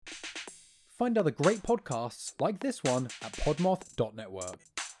Find other great podcasts like this one at podmoth.network.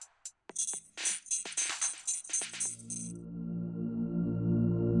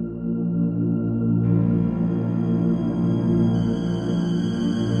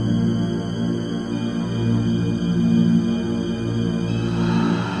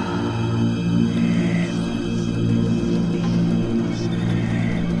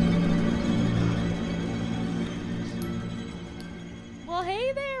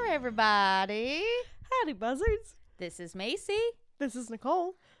 Everybody. Howdy, buzzards. This is Macy. This is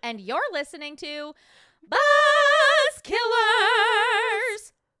Nicole. And you're listening to Buzz Killers,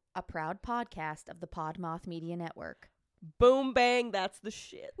 a proud podcast of the Podmoth Media Network. Boom, bang, that's the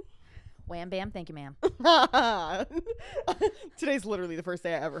shit. Wham, bam, thank you, ma'am. Today's literally the first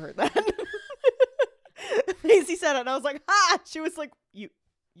day I ever heard that. Macy said it, and I was like, ha! She was like,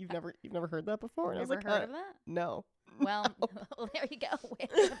 you've never heard that before? And I was like, heard of that? No. Well, well, there you go.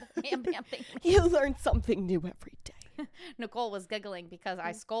 Wham, bam, thank you. You learn something new every day. Nicole was giggling because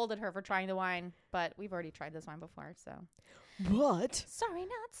I scolded her for trying the wine, but we've already tried this wine before, so. What? Sorry,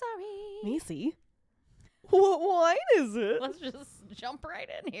 not sorry. Macy? What wine is it? Let's just jump right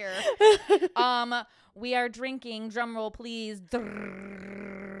in here. We are drinking, drumroll please.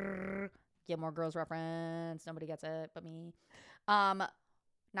 Gilmore Girls reference. Nobody gets it but me.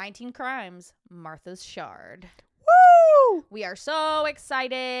 19 Crimes, Martha's Shard. Woo! We are so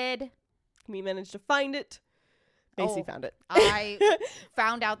excited. We managed to find it. Macy found it. I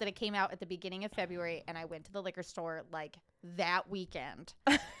found out that it came out at the beginning of February, and I went to the liquor store like that weekend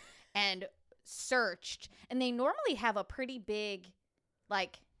and searched. And they normally have a pretty big,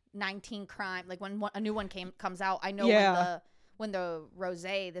 like 19 Crime. Like when a new one comes out, I know when the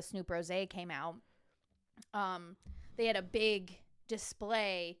rosé, the Snoop rosé came out, they had a big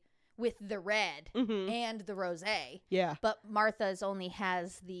display with the red and the rosé. Yeah. But Martha's only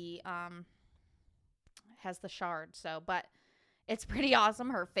has the shard. So, but it's pretty awesome.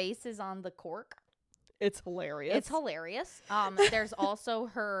 Her face is on the cork. It's hilarious. There's also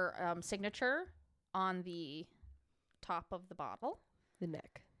her signature on the top of the bottle. The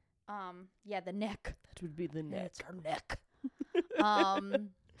neck. The neck. That would be the neck. It's her neck.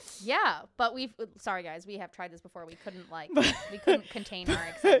 Yeah, but sorry guys, we have tried this before. We couldn't contain our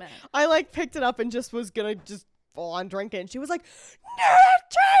excitement. I picked it up and just was gonna just full on drink it, and she was like, "No,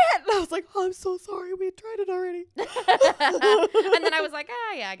 try it!" And I was like, "Oh, I'm so sorry, we had tried it already." And then I was like,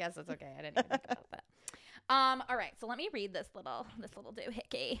 yeah, I guess it's okay. I didn't even think about that. All right, so let me read this little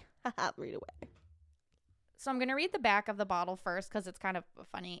doohickey. Read away. So I'm going to read the back of the bottle first because it's kind of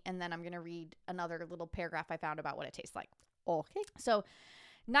funny, and then I'm going to read another little paragraph I found about what it tastes like. Okay. So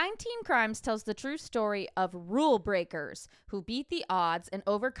 19 Crimes tells the true story of rule breakers who beat the odds and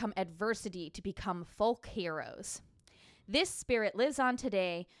overcome adversity to become folk heroes. This spirit lives on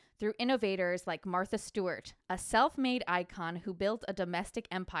today through innovators like Martha Stewart, a self-made icon who built a domestic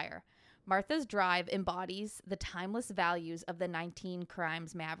empire. Martha's drive embodies the timeless values of the 19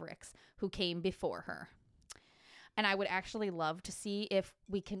 Crimes mavericks who came before her. And I would actually love to see if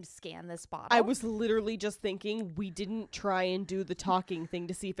we can scan this bottle. I was literally just thinking we didn't try and do the talking thing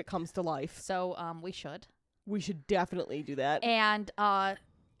to see if it comes to life. So we should. We should definitely do that. And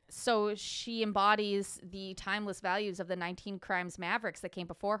so she embodies the timeless values of the 19 Crimes mavericks that came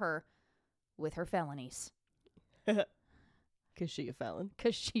before her with her felonies. Because she a felon?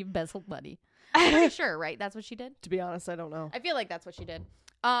 Because she embezzled money. I'm pretty sure, right? That's what she did? To be honest, I don't know. I feel like that's what she did.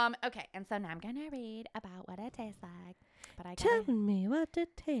 Okay, and so now I'm gonna read about what it tastes like. But Tell me what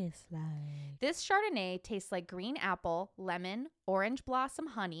it tastes like. This Chardonnay tastes like green apple, lemon, orange blossom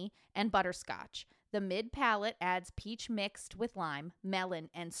honey, and butterscotch. The mid palate adds peach mixed with lime, melon,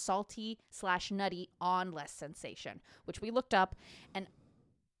 and salty/nutty onless sensation, which we looked up,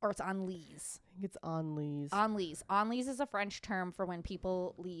 or it's enlise. I think it's enlise. Enlise. Enlise is a French term for when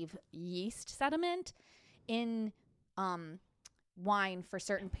people leave yeast sediment in wine for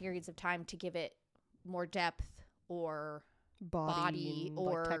certain periods of time to give it more depth or body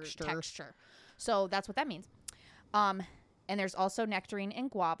or texture. So that's what that means. And there's also nectarine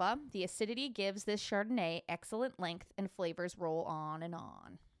and guava. The acidity gives this Chardonnay excellent length, and flavors roll on.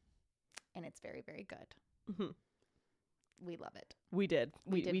 And it's very, very good. Mm-hmm. We love it. We did.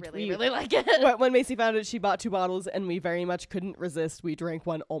 We really like it. When Macy found it, she bought 2 bottles, and we very much couldn't resist. We drank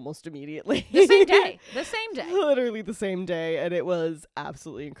one almost immediately. The same day. Literally the same day, and it was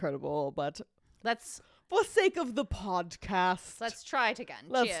absolutely incredible. But for sake of the podcast, let's try it again.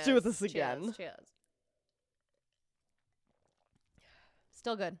 Let's do this again. Cheers.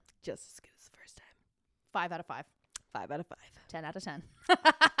 Still good. Just as good as the first time. 5 out of 5. 5 out of 5. 10 out of 10.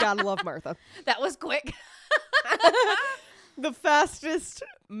 Gotta love Martha. That was quick. The fastest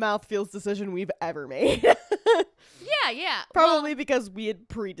mouth feels decision we've ever made. Yeah. Probably because we had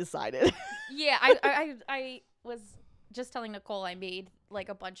pre-decided. Yeah, I was just telling Nicole I made like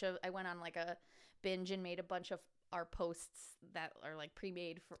I went on like a binge and made a bunch of our posts that are like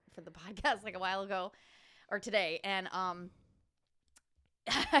pre-made for the podcast like a while ago or today. And I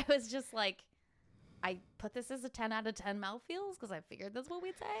was just like, I put this as a 10 out of 10 mouthfeels because I figured that's what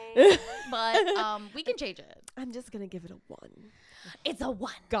we'd say. But we can change it. I'm just going to give it a 1. It's a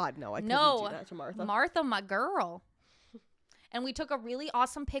 1. God, no, I couldn't do that to Martha. Martha, my girl. And we took a really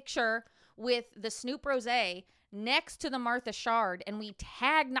awesome picture with the Snoop Rosé next to the Martha Shard, and we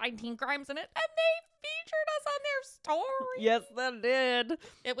tagged 19 Crimes in it, and they featured us on their story. Yes, they did.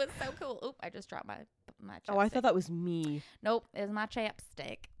 It was so cool. Oop, I just dropped my chapstick. Oh, I thought that was me. Nope, it was my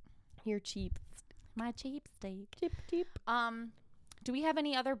chapstick. You're cheap. My cheapsteak. Cheap. Do we have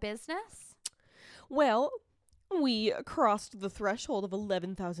any other business? Well, we crossed the threshold of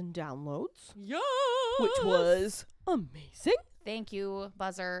 11,000 downloads. Yes! Which was amazing. Thank you,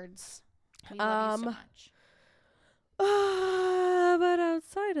 buzzards. We love you so much. But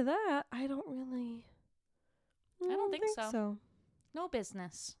outside of that, I don't think so. No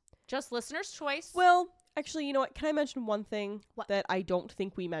business. Just listener's choice. Well, actually, you know what? Can I mention one thing What? that I don't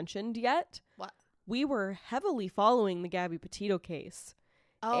think we mentioned yet? What? We were heavily following the Gabby Petito case.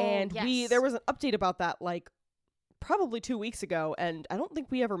 Oh, and yes. there was an update about that like probably 2 weeks ago, and I don't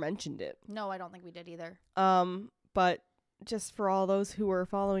think we ever mentioned it. No, I don't think we did either. But just for all those who were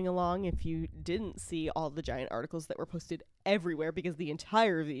following along, if you didn't see all the giant articles that were posted everywhere because the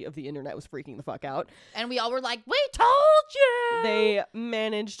entirety of the internet was freaking the fuck out. And we all were like, we told you! They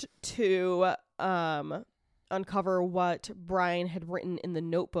managed to uncover what Brian had written in the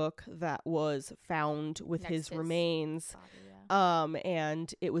notebook that was found with his remains. Body, yeah.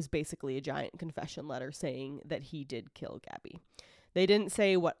 And it was basically a giant confession letter saying that he did kill Gabby. They didn't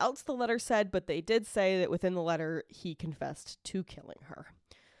say what else the letter said, but they did say that within the letter, he confessed to killing her.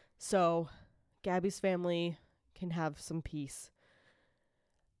 So Gabby's family can have some peace.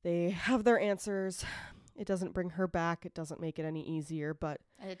 They have their answers. It doesn't bring her back. It doesn't make it any easier, but...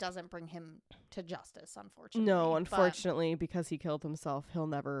 And it doesn't bring him to justice, unfortunately. No, unfortunately, because he killed himself, he'll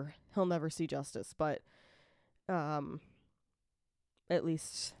never see justice, but... At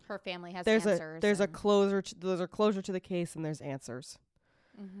least her family has there's answers. There's a closure to the case, and there's answers.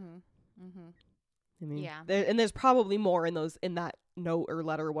 I mean, yeah. There's probably more in that note or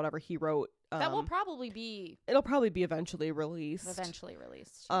letter or whatever he wrote. That will probably be. It'll probably be eventually released.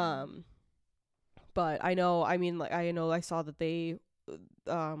 But I know. I mean, like I saw that they,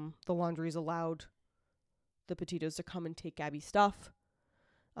 the Laundries allowed the Petitos to come and take Gabby's stuff.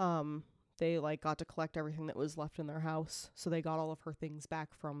 They like got to collect everything that was left in their house, so they got all of her things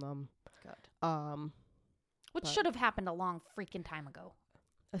back from them. Good. Which should have happened a long freaking time ago.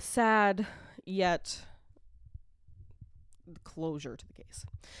 A sad yet closure to the case.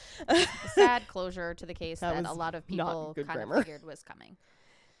 A sad closure to the case that a was lot of not people good kind grammar. of figured was coming.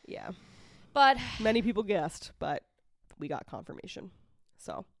 Yeah. But many people guessed, but we got confirmation.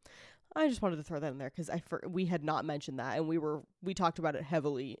 So I just wanted to throw that in there because we had not mentioned that, and we talked about it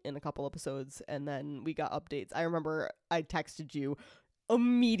heavily in a couple episodes, and then we got updates. I remember I texted you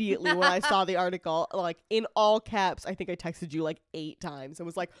immediately when I saw the article, like in all caps. I think I texted you like 8 times and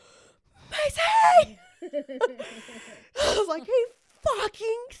was like, Macy! I was like, he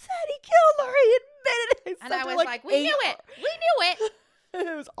fucking said he killed her. He admitted it. And I was like, we knew it. We knew it.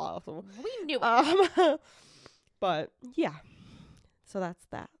 It was awesome. We knew it. But yeah, so that's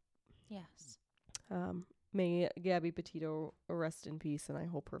that. Yes. May Gabby Petito rest in peace, and I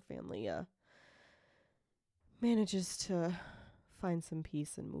hope her family manages to find some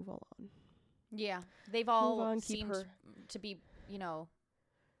peace and move on. Yeah, they've all keep seemed her to be,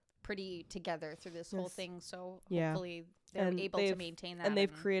 pretty together through this whole thing. So Yeah. hopefully they're able to maintain that. And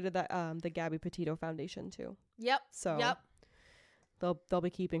they've created that the Gabby Petito Foundation too. Yep. So yep. They'll be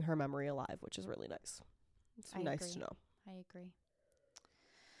keeping her memory alive, which is really nice. It's nice agree. to know. I agree.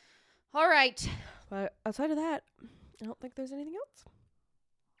 All right. But outside of that, I don't think there's anything else.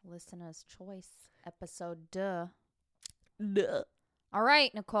 Listener's Choice episode. Duh. Duh. All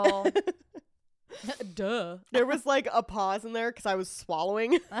right, Nicole. Duh. There was like a pause in there because I was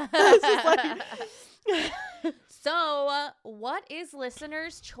swallowing. It's just like So, what is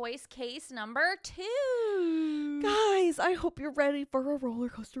Listener's Choice case number 2? Guys, I hope you're ready for a roller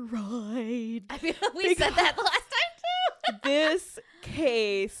coaster ride. I feel like we said that last time too. This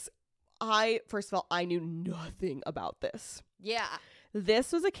case, first of all, I knew nothing about this. Yeah.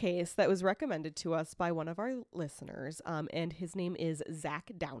 This was a case that was recommended to us by one of our listeners, and his name is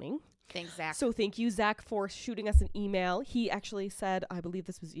Zach Downing. Thanks, Zach. So thank you, Zach, for shooting us an email. He actually said, I believe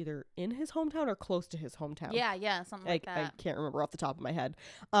this was either in his hometown or close to his hometown. Yeah, something like that. I can't remember off the top of my head.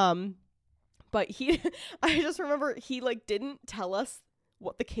 But I just remember he like didn't tell us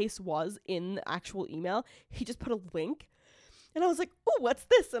what the case was in the actual email. He just put a link, and I was like, "Oh, what's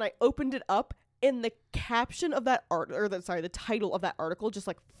this?" And I opened it up, and the caption of that the title of that article just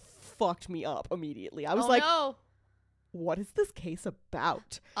like fucked me up immediately. I was no. What is this case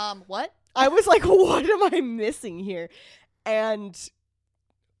about? What? I was like, what am I missing here? And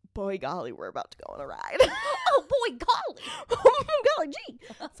boy golly, we're about to go on a ride. Oh boy golly. Oh golly gee.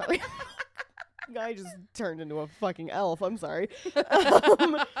 Sorry. Guy just turned into a fucking elf. I'm sorry.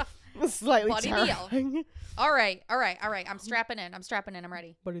 Slightly Buddy the elf. terrifying. All right. I'm strapping in. I'm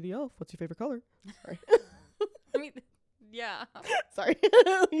ready. Buddy the elf, what's your favorite color? Sorry. I mean, yeah. Sorry.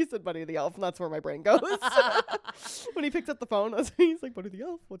 You said Buddy the elf, and that's where my brain goes. When he picks up the phone, he's like, Buddy the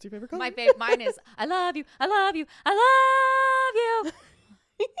elf, what's your favorite color? Mine is, I love you, I love you, I love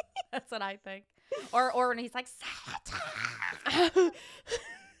you. That's what I think. Or when he's like, Satan.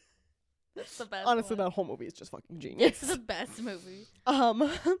 That's the best. Honestly, one. that whole movie is just fucking genius. It's the best movie.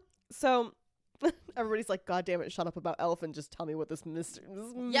 So everybody's like, God damn it, shut up about elf and just tell me what this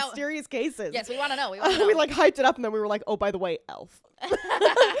mysterious case is. Yes, we want to know. We like hyped it up, and then we were like, oh, by the way, elf.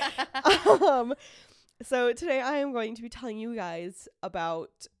 So today I am going to be telling you guys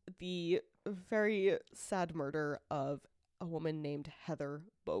about the very sad murder of a woman named Heather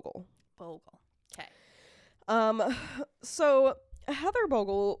Bogle. Okay. So Heather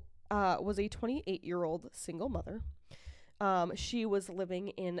Bogle was a 28-year-old single mother. She was living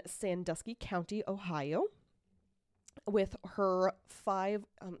in Sandusky County, Ohio, with her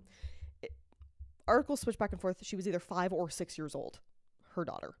articles switch back and forth. She was either 5 or 6 years old, her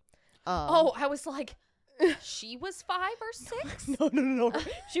daughter. I was like, she was 5 or 6? No.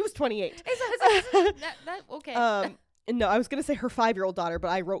 She was 28. Okay. No, I was going to say her 5-year-old daughter, but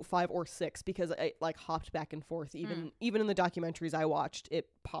I wrote 5 or 6 because I like hopped back and forth. Even in the documentaries I watched, it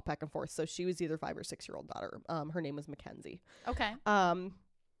popped back and forth. So she was either 5 or 6-year-old daughter. Her name was Mackenzie. Okay.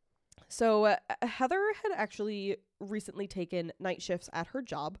 So Heather had actually recently taken night shifts at her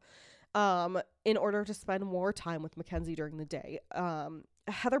job in order to spend more time with Mackenzie during the day.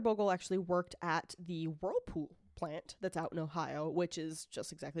 Heather Bogle actually worked at the Whirlpool plant that's out in Ohio, which is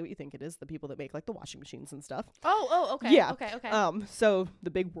just exactly what you think it is, the people that make like the washing machines and stuff. Okay. Yeah. Okay. So the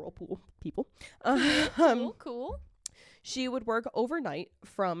big Whirlpool people. Cool. She would work overnight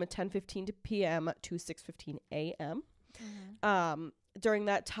from 10:15 p.m. to 6:15 a.m. Mm-hmm. During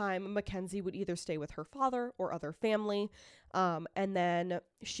that time, Mackenzie would either stay with her father or other family, and then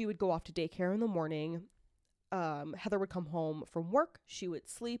she would go off to daycare in the morning. Heather would come home from work. She would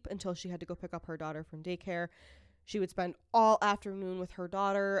sleep until she had to go pick up her daughter from daycare. She would spend all afternoon with her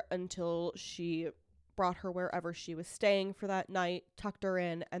daughter until she brought her wherever she was staying for that night, tucked her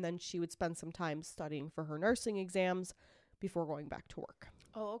in, and then she would spend some time studying for her nursing exams before going back to work.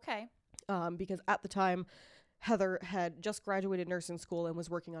 Oh, okay. Because at the time, Heather had just graduated nursing school and was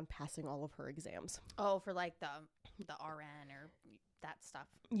working on passing all of her exams. Oh, for like the RN or that stuff.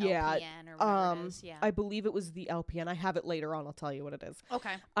 Yeah. LPN or whatever it is. Yeah. I believe it was the LPN. I have it later on. I'll tell you what it is.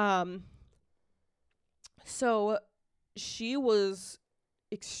 Okay. So she was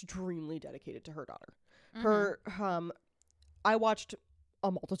extremely dedicated to her daughter. Mm-hmm. I watched a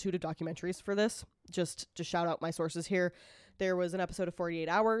multitude of documentaries for this. Just to shout out my sources here. There was an episode of 48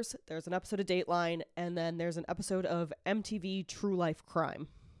 Hours. There's an episode of Dateline. And then there's an episode of MTV True Life Crime.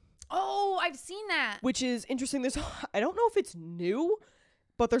 Oh, I've seen that. Which is interesting. I don't know if it's new,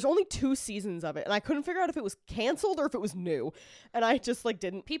 but there's only 2 seasons of it. And I couldn't figure out if it was canceled or if it was new. And I just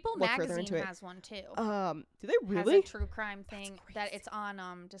didn't People look further Magazine into it. has one too. Do they really? Has a true crime thing that it's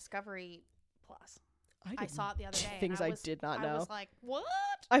on Discovery Plus. I saw it the other day. Things I did not know. I was like, what?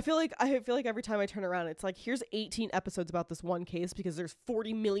 I feel like every time I turn around, it's like, here's 18 episodes about this one case because there's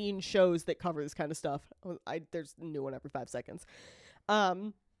 40 million shows that cover this kind of stuff. There's a new one every 5 seconds.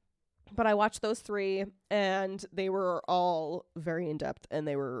 But I watched those 3 and they were all very in-depth and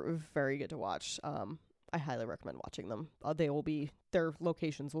they were very good to watch. I highly recommend watching them. Their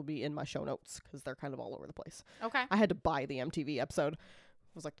locations will be in my show notes because they're kind of all over the place. Okay. I had to buy the MTV episode.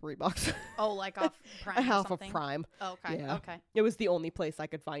 It was like $3. Oh, like off Prime or half something? of Prime. Oh, okay. Yeah. Okay. It was the only place I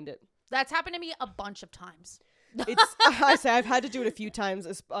could find it. That's happened to me a bunch of times. I've had to do it a few times.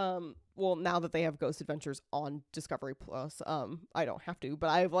 Well, now that they have Ghost Adventures on Discovery Plus, I don't have to.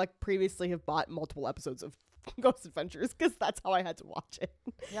 But I've previously have bought multiple episodes of Ghost Adventures because that's how I had to watch it.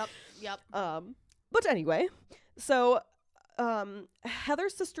 Yep. But anyway, so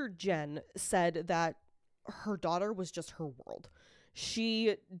Heather's sister Jen said that her daughter was just her world.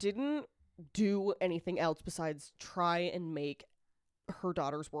 She didn't do anything else besides try and make her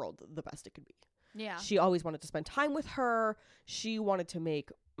daughter's world the best it could be. Yeah. She always wanted to spend time with her. She wanted to make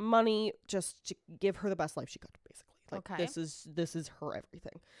money just to give her the best life she could, basically. Like, Okay. this is her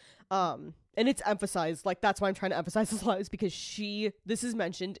everything. And it's emphasized, like, that's why I'm trying to emphasize this a lot, is because this is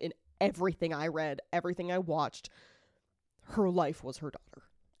mentioned in everything I read, everything I watched. Her life was her daughter.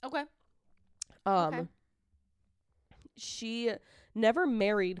 Okay. Okay. She never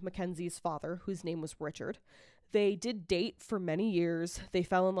married Mackenzie's father, whose name was Richard. They did date for many years. They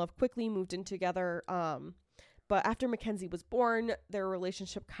fell in love quickly, moved in together. But after Mackenzie was born, their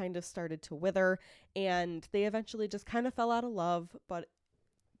relationship kind of started to wither, and they eventually just kind of fell out of love, but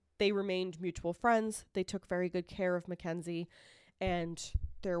they remained mutual friends. They took very good care of Mackenzie, and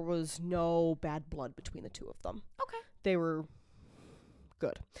there was no bad blood between the two of them. Okay. They were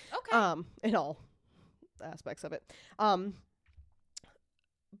good. Okay. In all aspects of it.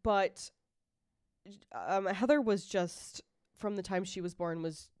 But Heather was just, from the time she was born,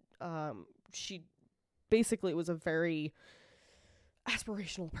 she basically was a very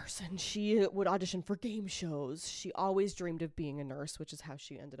aspirational person. She would audition for game shows. She always dreamed of being a nurse, which is how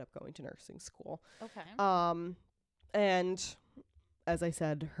she ended up going to nursing school. Okay. And as I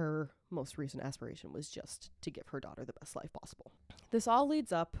said, her most recent aspiration was just to give her daughter the best life possible. This all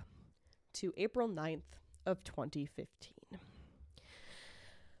leads up to April 9th of 2015.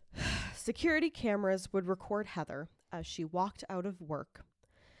 Security cameras would record Heather as she walked out of work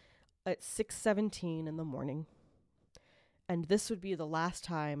at 6:17 in the morning, and this would be the last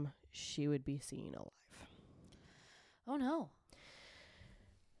time she would be seen alive. Oh no.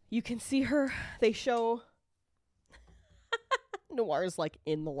 You can see her. They show Noir's like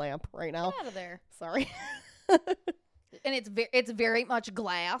in the lamp right now. Get out of there. Sorry. And it's very much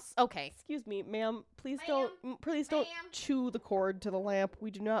glass. Okay. Excuse me, ma'am. Please Ma'am? don't Ma'am? chew the cord to the lamp. We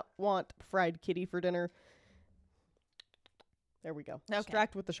do not want fried kitty for dinner. There we go. Okay.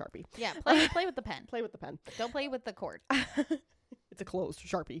 Distract with the Sharpie. Yeah. Play with the pen. Play with the pen. Don't play with the cord. It's a closed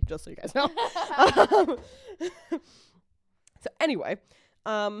Sharpie, just so you guys know. So anyway,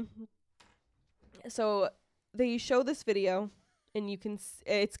 so they show this video, and you can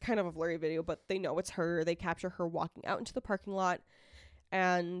it's kind of a blurry video, but they know it's her. They capture her walking out into the parking lot,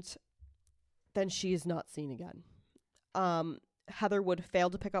 and then she is not seen again. Heather would fail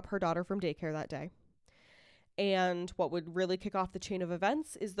to pick up her daughter from daycare that day. And what would really kick off the chain of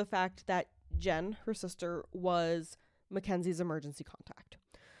events is the fact that Jen, her sister, was Mackenzie's emergency contact.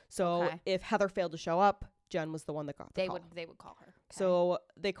 So Okay. if Heather failed to show up, Jen was the one that got the call. They would call her. Okay. So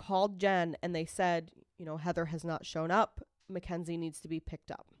they called Jen and they said, Heather has not shown up. Mackenzie needs to be picked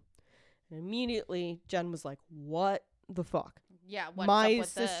up. And immediately Jen was like, what the fuck? Yeah. What's My up with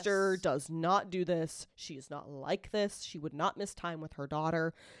sister this? does not do this. She is not like this. She would not miss time with her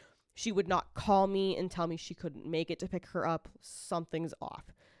daughter. She would not call me and tell me she couldn't make it to pick her up. Something's off.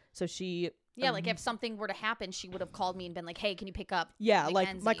 So she... Yeah, like if something were to happen, she would have called me and been like, "Hey, can you pick up?" Yeah,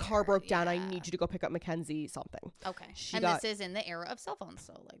 Mackenzie? like my car broke down. I Yeah. need you to go pick up Mackenzie something. Okay. She And got- this is in the era of cell phones,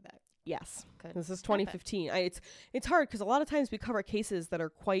 so like that. Yes. Could This is happen. 2015. It's hard because a lot of times we cover cases that are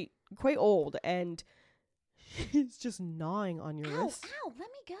quite old, and she's just gnawing on your Ow! wrist. Ow! Let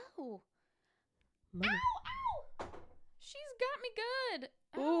me go. Mommy. Ow! Ow! She's got me good.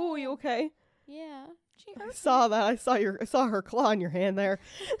 Oh, you okay? Yeah. She I hurt. saw that. I saw her claw in your hand there.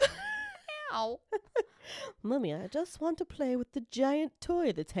 Ow. Mommy, I just want to play with the giant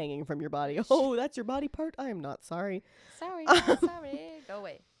toy that's hanging from your body. Oh, that's your body part? I am not sorry. Sorry. Sorry. Go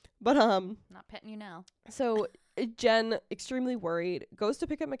away. But Not petting you now. so Jen, extremely worried, goes to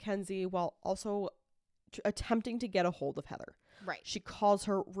pick up Mackenzie while also attempting to get a hold of Heather. Right. She calls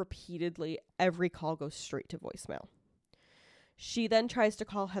her repeatedly. Every call goes straight to voicemail. She then tries to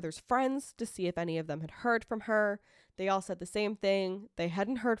call Heather's friends to see if any of them had heard from her. They all said the same thing. They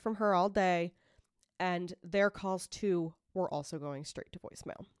hadn't heard from her all day, and their calls too were also going straight to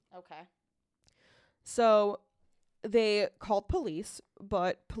voicemail. Okay. So they called police,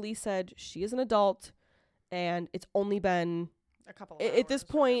 but police said she is an adult, and it's only been A couple of at this hours or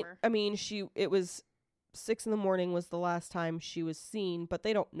point. whatever. I mean, it was 6 a.m. was the last time she was seen, but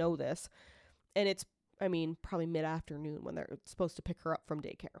they don't know this, and it's probably mid-afternoon when they're supposed to pick her up from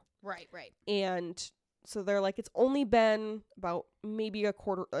daycare. Right. Right. And so they're like, it's only been about maybe a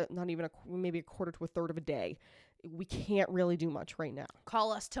quarter, maybe a quarter to a third of a day. We can't really do much right now.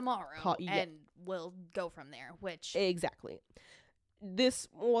 Call us tomorrow, Yeah. and we'll go from there. Which Exactly. This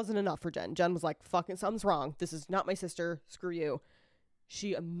wasn't enough for Jen. Jen was like, fucking something's wrong. This is not my sister. Screw you.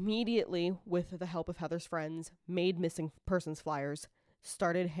 She immediately, with the help of Heather's friends, made missing persons flyers,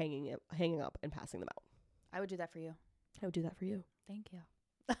 started hanging up and passing them out. I would do that for you. I would do that for you. Thank you.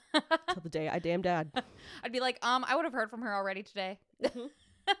 Till the day I damn dad. I'd be like, I would have heard from her already today.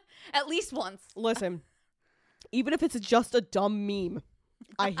 At least once. Listen, even if it's just a dumb meme,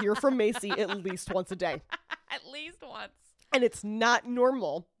 I hear from Macy at least once a day. At least once. And it's not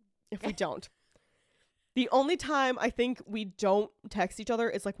normal if we don't. The only time I think we don't text each other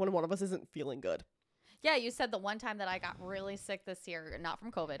is like when one of us isn't feeling good. Yeah, you said the one time that I got really sick this year, not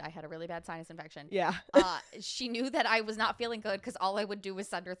from COVID. I had a really bad sinus infection. Yeah. She knew that I was not feeling good because all I would do was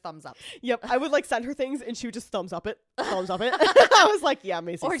send her thumbs up. Yep. I would like send her things and she would just thumbs up it. I was like, yeah,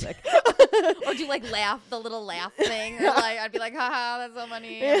 Macy's sick. Or do like the little laugh thing. Or like I'd be like, haha, that's so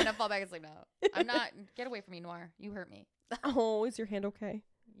funny. I'm gonna fall back asleep now. I'm not. Get away from me, Noir. You hurt me. Oh, is your hand okay?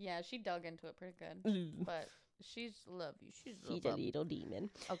 Yeah, she dug into it pretty good. But she's love you. She's a little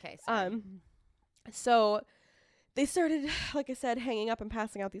demon. Okay. Sorry. So they started, like I said, hanging up and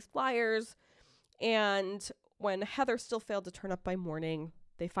passing out these flyers. And when Heather still failed to turn up by morning,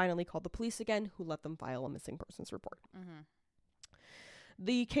 they finally called the police again, who let them file a missing persons report. Mm-hmm.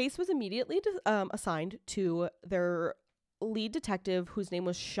 The case was immediately assigned to their lead detective, whose name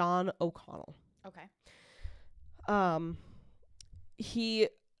was Sean O'Connell. Okay. He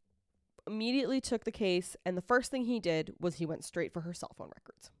immediately took the case, and the first thing he did was he went straight for her cell phone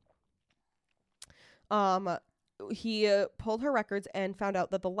records. He pulled her records and found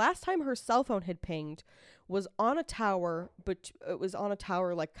out that the last time her cell phone had pinged was on a tower, but it was on a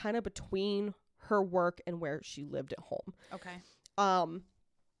tower like kind of between her work and where she lived at home. Okay.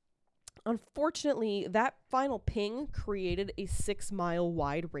 Unfortunately, that final ping created a 6-mile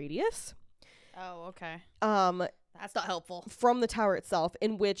wide radius. Oh, okay. That's not helpful. From the tower itself,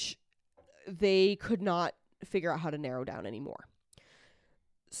 in which they could not figure out how to narrow down anymore.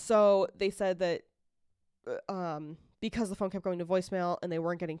 So they said that because the phone kept going to voicemail and they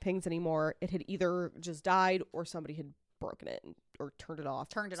weren't getting pings anymore, it had either just died or somebody had broken it or turned it off.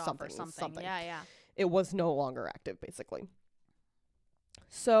 Or something. Yeah. It was no longer active, basically.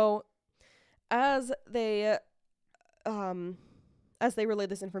 So as they relayed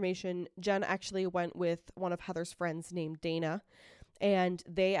this information, Jen actually went with one of Heather's friends named Dana, and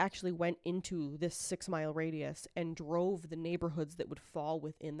they actually went into this 6-mile radius and drove the neighborhoods that would fall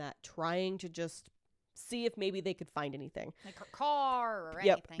within that, trying to just see if maybe they could find anything. Like her car or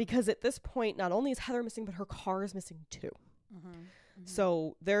yep, anything. because at this point, not only is Heather missing, but her car is missing too. Mm-hmm. Mm-hmm.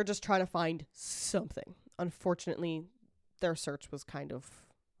 So they're just trying to find something. Unfortunately, their search was kind of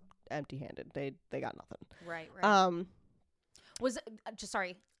empty-handed. They got nothing. Right. Was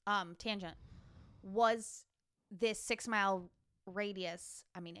tangent. Was this 6-mile radius,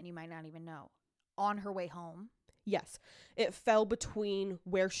 I mean, and you might not even know, on her way home? Yes. It fell between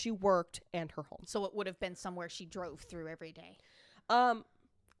where she worked and her home. So it would have been somewhere she drove through every day. Kind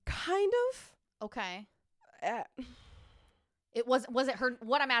of. Okay. It was it her,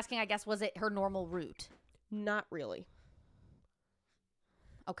 what I'm asking, I guess, was it her normal route? Not really.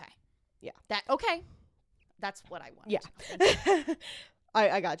 Okay. Yeah. Okay. That's what I wanted. Yeah.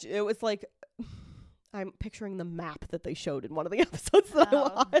 I got you. It was like, I'm picturing the map that they showed in one of the episodes that I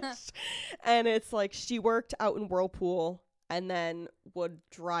watched. And it's like she worked out in Whirlpool and then would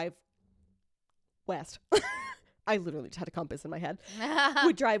drive west. I literally just had a compass in my head.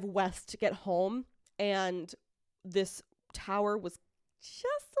 Would drive west to get home. And this tower was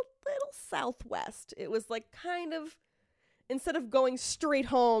just a little southwest. It was like kind of, instead of going straight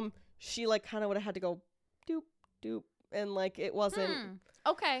home, she like kind of would have had to go doop, doop. And like it wasn't.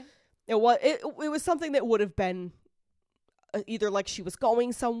 Okay. It was something that would have been either like she was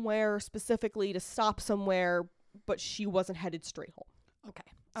going somewhere specifically to stop somewhere, but she wasn't headed straight home. Okay.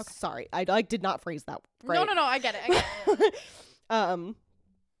 Sorry, I did not phrase that right. No, I get it.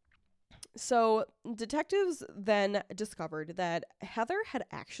 So detectives then discovered that Heather had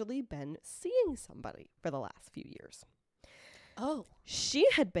actually been seeing somebody for the last few years. Oh. She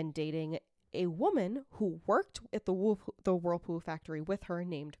had been dating a woman who worked at the Whirlpool factory with her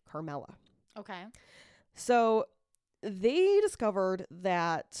named Carmela. Okay. So they discovered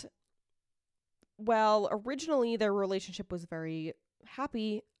that, well, originally their relationship was very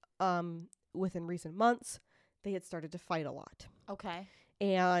happy. Within recent months, they had started to fight a lot. Okay.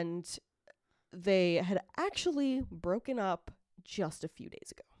 And they had actually broken up just a few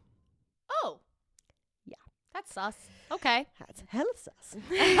days ago. Oh. Yeah. That's sus. Okay. That's hella sus.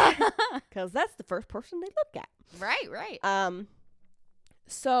 Because that's the first person they look at. Right.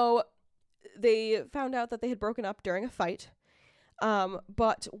 So they found out that they had broken up during a fight.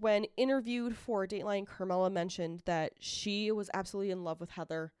 But when interviewed for Dateline, Carmela mentioned that she was absolutely in love with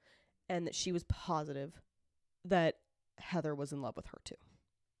Heather and that she was positive that Heather was in love with her too.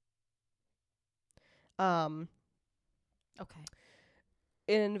 Okay.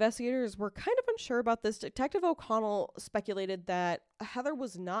 investigators were kind of unsure about this. Detective O'Connell speculated that Heather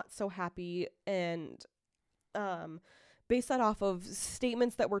was not so happy and based that off of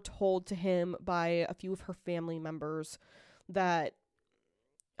statements that were told to him by a few of her family members that,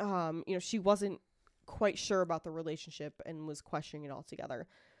 she wasn't quite sure about the relationship and was questioning it altogether.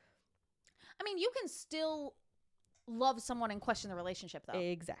 I mean, you can still love someone and question the relationship, though.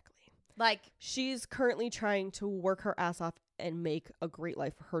 Exactly. Like, she's currently trying to work her ass off and make a great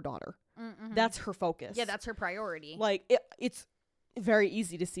life for her daughter. mm-hmm. That's her focus. Yeah, that's her priority. Like, it's very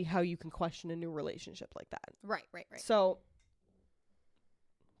easy to see how you can question a new relationship like that. Right. So,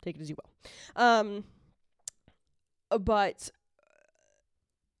 take it as you will. But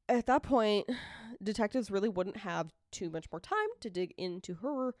at that point, detectives really wouldn't have too much more time to dig into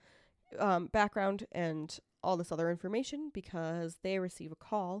her background and all this other information because they receive a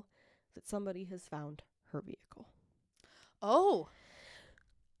call that somebody has found her vehicle. Oh.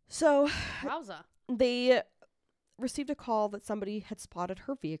 So, Wowza. they received a call that somebody had spotted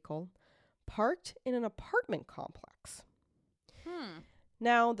her vehicle parked in an apartment complex.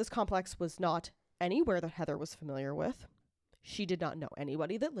 Now, this complex was not anywhere that Heather was familiar with. She did not know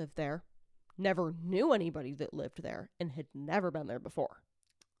anybody that lived there, never knew anybody that lived there, and had never been there before.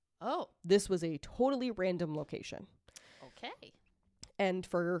 Oh. This was a totally random location. Okay. And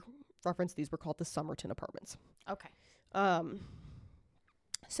for reference, these were called the Somerton Apartments. Okay.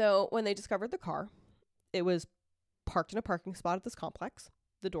 So when they discovered the car, it was parked in a parking spot at this complex.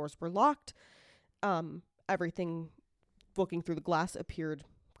 The doors were locked. Everything looking through the glass appeared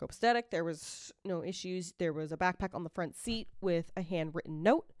copacetic. There was no issues. There was a backpack on the front seat with a handwritten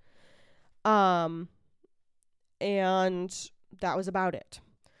note. And that was about it.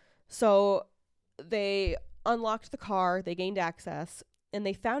 So they unlocked the car, they gained access, and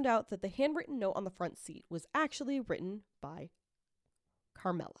they found out that the handwritten note on the front seat was actually written by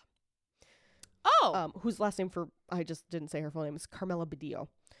Carmela. Oh. Whose last name I just didn't say her full name, is Carmela Badillo.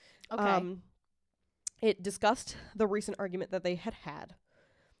 Okay. It discussed the recent argument that they had,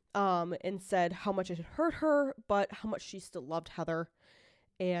 and said how much it had hurt her, but how much she still loved Heather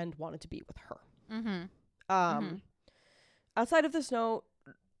and wanted to be with her. Mm-hmm. Outside of this note,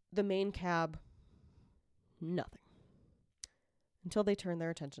 the main cab, nothing. Until they turned their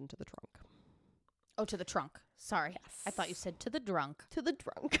attention to the trunk. Oh, to the trunk. Sorry. Yes. I thought you said to the drunk. To the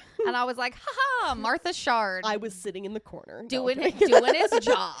trunk. And I was like, haha, Martha Shard. I was sitting in the corner. doing No, I'm kidding. doing its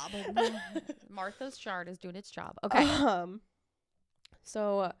job. Martha Shard is doing its job. Okay.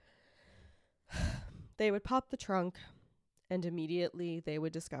 So they would pop the trunk and immediately they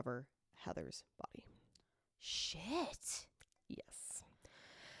would discover Heather's body. Shit. Yes.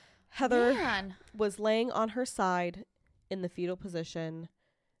 Heather Man. was laying on her side in the fetal position,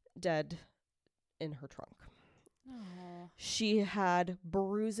 dead in her trunk. Oh. She had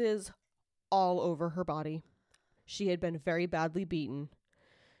bruises all over her body. She had been very badly beaten.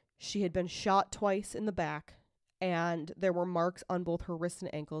 She had been shot twice in the back, and there were marks on both her wrists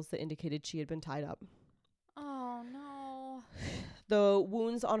and ankles that indicated she had been tied up. Oh, no. The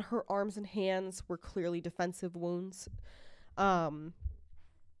wounds on her arms and hands were clearly defensive wounds.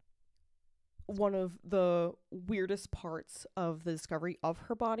 One of the weirdest parts of the discovery of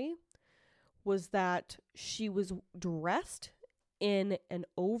her body was that she was dressed in an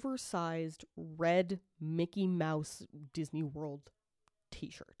oversized red Mickey Mouse Disney World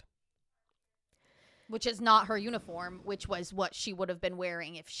t-shirt. Which is not her uniform, which was what she would have been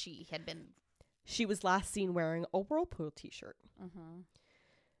wearing if she had been... She was last seen wearing a Whirlpool t-shirt. Mm-hmm.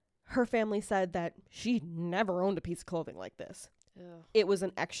 Her family said that she never owned a piece of clothing like this. Ugh. It was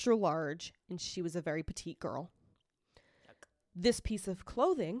an extra large, and she was a very petite girl. Yuck. This piece of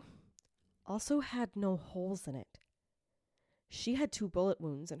clothing also had no holes in it. She had 2 bullet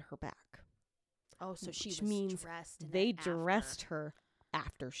wounds in her back. Oh, so she which was means dressed in they it after. dressed her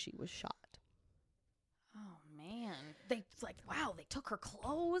after she was shot. Oh, man. Wow, they took her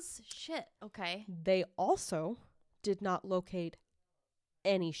clothes? Shit. Okay. They also did not locate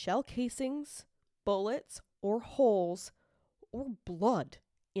any shell casings, bullets, or holes, or blood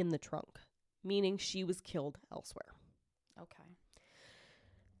in the trunk, meaning she was killed elsewhere. Okay.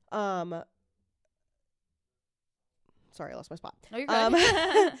 Sorry, I lost my spot. No, you're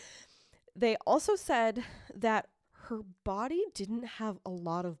good. They also said that her body didn't have a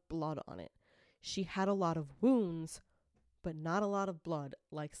lot of blood on it. She had a lot of wounds, but not a lot of blood,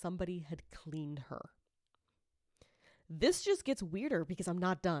 like somebody had cleaned her. This just gets weirder because I'm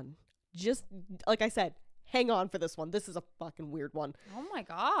not done. Just, like I said, hang on for this one. This is a fucking weird one. Oh, my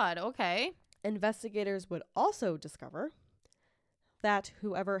God. Okay. Investigators would also discover that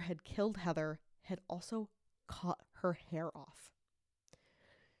whoever had killed Heather had also cut her hair off.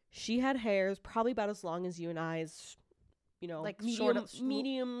 She had hairs probably about as long as you and I's, you know, Like short to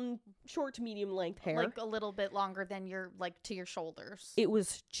medium length hair. Like a little bit longer than your, like, to your shoulders. It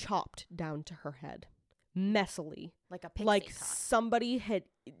was chopped down to her head. Messily. Like a pixie Like cut. somebody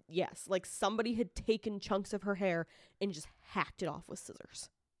had taken chunks of her hair and just hacked it off with scissors.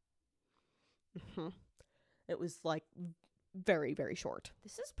 It was like very, very short.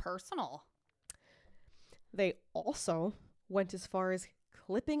 This is personal. They also went as far as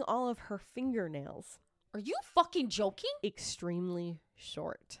clipping all of her fingernails. Are you fucking joking? Extremely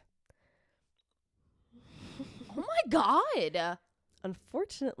short. Oh my God.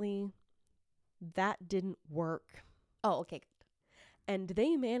 Unfortunately, that didn't work. Oh, okay. And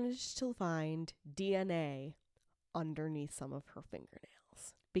they managed to find DNA underneath some of her fingernails.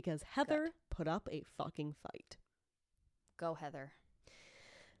 Because Heather put up a fucking fight. Go, Heather.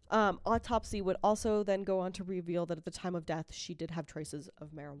 Autopsy would also then go on to reveal that at the time of death, she did have traces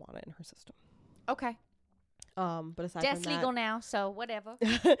of marijuana in her system. Okay. But aside Death's from that, legal now, so whatever.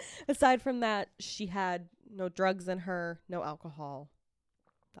 aside from that, she had no drugs in her, no alcohol,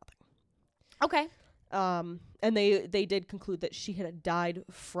 nothing. Okay. And they did conclude that she had died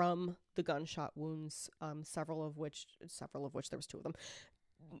from the gunshot wounds, several of which there was 2 of them,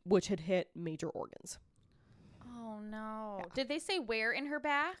 which had hit major organs. Oh no. Yeah. Did they say where in her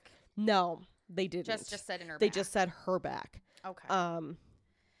back? No, they didn't. Just said in her back. They just said her back. Okay.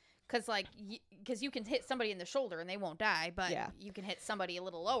 Because because you can hit somebody in the shoulder and they won't die, but Yeah. you can hit somebody a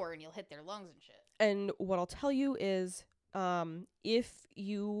little lower and you'll hit their lungs and shit. And what I'll tell you is, if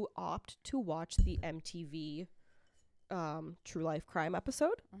you opt to watch the MTV True Life Crime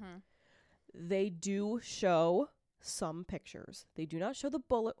episode, they do show some pictures. They do not show the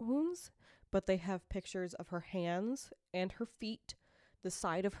bullet wounds, but they have pictures of her hands and her feet, the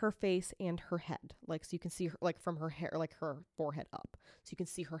side of her face, and her head. Like, so you can see her, like, from her hair, like her forehead up. So you can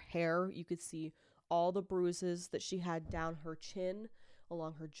see her hair. You could see all the bruises that she had down her chin,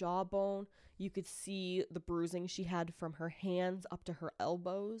 along her jawbone. You could see the bruising she had from her hands up to her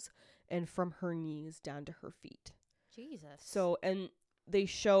elbows and from her knees down to her feet. Jesus. So, and they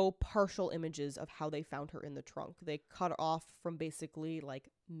show partial images of how they found her in the trunk. They cut off from basically like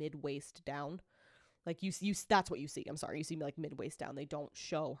mid-waist down. Like you that's what you see. I'm sorry. You see like mid-waist down. They don't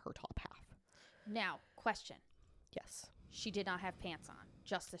show her top half. Now, question. Yes. She did not have pants on,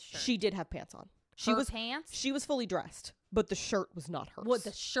 just the shirt. She did have pants on. Pants? She was fully dressed, but the shirt was not hers. Well,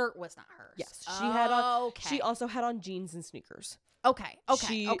 the shirt was not hers. Yes. She had on Okay. She also had on jeans and sneakers. Okay.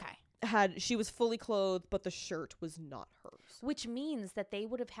 She was fully clothed, but the shirt was not hers. Which means that they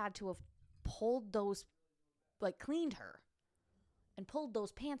would have had to have pulled those, like cleaned her and pulled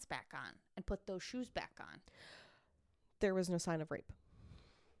those pants back on and put those shoes back on. There was no sign of rape.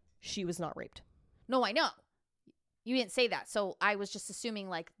 She was not raped. No, I know. You didn't say that. So I was just assuming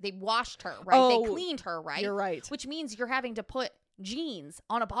like they washed her, right? Oh, they cleaned her, right? You're right. Which means you're having to put jeans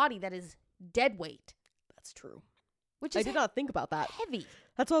on a body that is dead weight. That's true. Which is I did not think about that. heavy.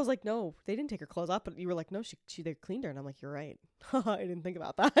 That's why I was like, no, they didn't take her clothes off. But you were like, no, they cleaned her. And I'm like, you're right. I didn't think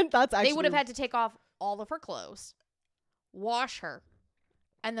about that. That's actually... They would have had to take off all of her clothes, wash her,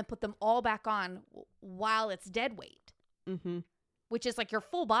 and then put them all back on while it's dead weight. Mm-hmm. Which is like your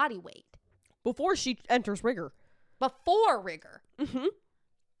full body weight. Before she enters rigor. Before rigor. Mm-hmm.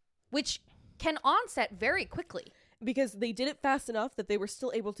 Which can onset very quickly. Because they did it fast enough that they were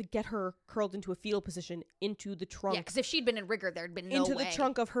still able to get her curled into a fetal position into the trunk. Yeah, because if she'd been in rigor, there'd been no way. Into the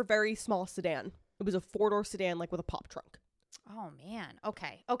trunk of her very small sedan. It was a 4-door sedan, like with a pop trunk. Oh, man.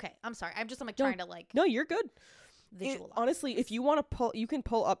 Okay. I'm sorry. I'm like trying to like... No, you're good. Visualize. Honestly, if you want to pull, you can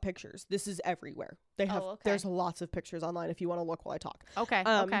pull up pictures. This is everywhere. They have, There's lots of pictures online if you want to look while I talk.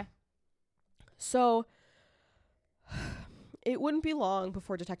 Okay. So, it wouldn't be long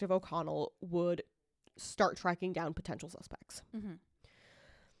before Detective O'Connell would start tracking down potential suspects. Mm-hmm.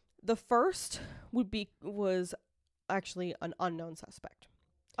 The first was actually an unknown suspect.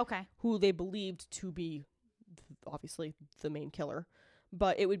 Okay. Who they believed to be obviously the main killer,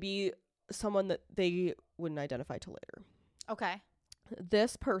 but it would be someone that they wouldn't identify till later. Okay.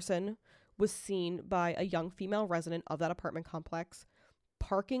 This person was seen by a young female resident of that apartment complex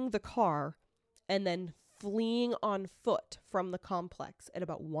parking the car and then fleeing on foot from the complex at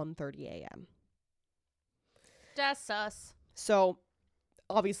about 1:30 a.m. That's sus. So,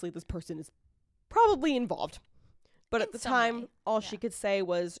 obviously, this person is probably involved. But at the time, all she could say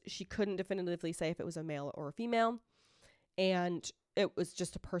was she couldn't definitively say if it was a male or a female. And it was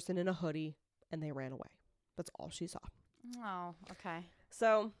just a person in a hoodie, and they ran away. That's all she saw. Oh, okay.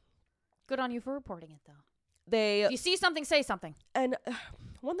 So, good on you for reporting it, though. If you see something, say something. And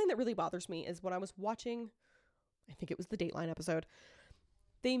one thing that really bothers me is when I was watching, I think it was the Dateline episode,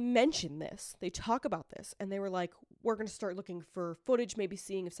 they mention this. They talk about this. And they were like, we're going to start looking for footage, maybe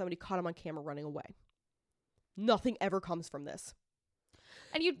seeing if somebody caught him on camera running away. Nothing ever comes from this.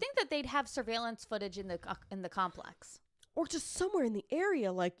 And you'd think that they'd have surveillance footage in the complex. Or just somewhere in the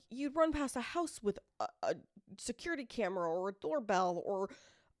area. Like, you'd run past a house with a security camera or a doorbell or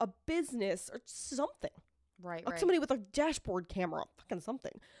a business or something. Right, Like right. somebody with a dashboard camera. Fucking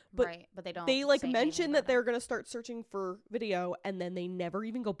something. But right, but they don't. they, like, say mention anything that about they're going to start searching for video, and then they never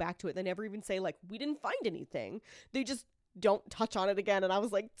even go back to it. They never even say, like, we didn't find anything. They just don't touch on it again. And I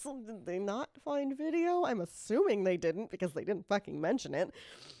was like, so did they not find video? I'm assuming they didn't because they didn't fucking mention it.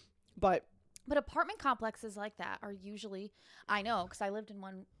 But apartment complexes like that are usually, I know, because I lived in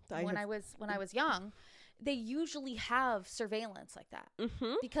one when I was young. They usually have surveillance like that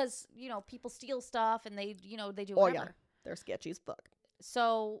because people steal stuff and they do whatever. yeah, they're sketchy as fuck.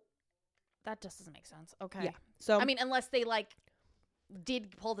 So that just doesn't make sense. Okay. Yeah. So I mean, unless they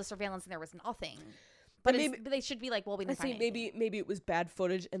did pull the surveillance and there was nothing. But they should be like, well, we didn't find anything. maybe it was bad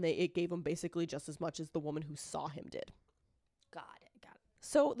footage and it gave them basically just as much as the woman who saw him did. Got it.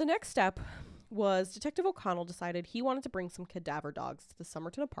 So the next step was Detective O'Connell decided he wanted to bring some cadaver dogs to the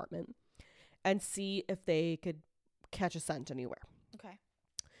Somerton apartment and see if they could catch a scent anywhere. Okay.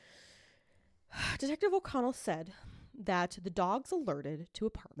 Detective O'Connell said that the dogs alerted to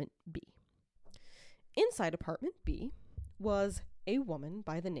apartment B. Inside apartment B was a woman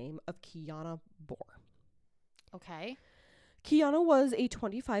by the name of Kiana Bohr. Okay. Kiana was a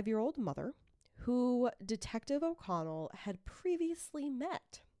 25-year-old mother who Detective O'Connell had previously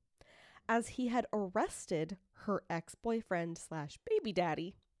met, as he had arrested her ex-boyfriend / baby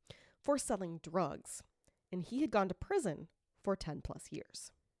daddy for selling drugs, and he had gone to prison for 10 plus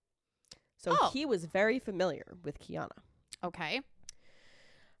years. So he was very familiar with Kiana. Okay.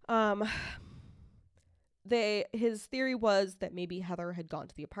 His theory was that maybe Heather had gone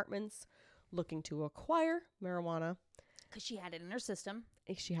to the apartments looking to acquire marijuana. Because she had it in her system.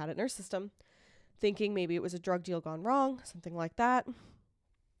 She had it in her system, thinking maybe it was a drug deal gone wrong, something like that.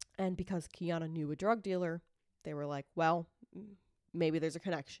 And because Kiana knew a drug dealer, they were like, well, maybe there's a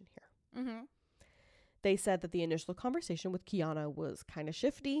connection here. Mm-hmm. They said that the initial conversation with Kiana was kind of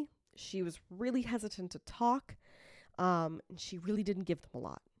shifty. She was really hesitant to talk, and she really didn't give them a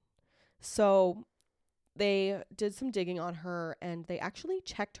lot. So they did some digging on her, and they actually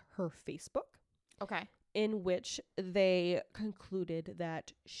checked her Facebook. Okay. In which they concluded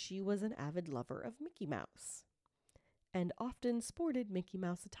that she was an avid lover of Mickey Mouse and often sported Mickey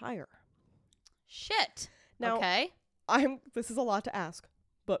Mouse attire. Shit. Now, okay. This is a lot to ask,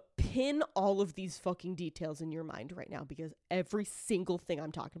 but pin all of these fucking details in your mind right now because every single thing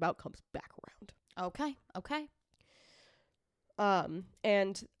I'm talking about comes back around. Okay.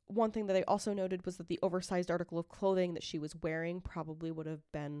 And one thing that they also noted was that the oversized article of clothing that she was wearing probably would have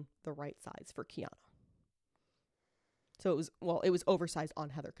been the right size for Kiana. So it was oversized on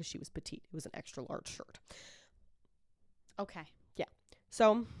Heather because she was petite. It was an extra large shirt. Okay. Yeah.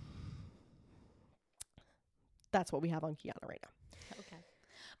 So that's what we have on Kiana right now. Okay.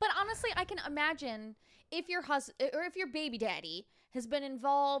 But honestly, I can imagine if your husband or if your baby daddy has been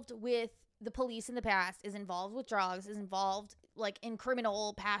involved with the police in the past, is involved with drugs, is involved in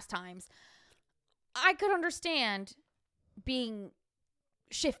criminal pastimes, I could understand being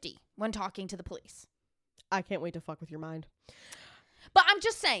shifty when talking to the police. I can't wait to fuck with your mind. But I'm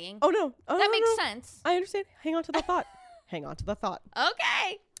just saying. Oh, no. That makes sense. I understand. Hang on to the thought.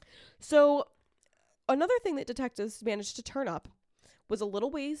 Okay. So another thing that detectives managed to turn up was a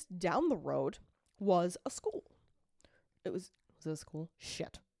little ways down the road was a school. Was it a school?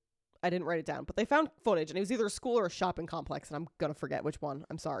 Shit. I didn't write it down, but they found footage and it was either a school or a shopping complex, and I'm going to forget which one.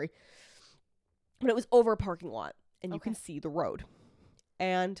 I'm sorry. But it was over a parking lot and you can see the road.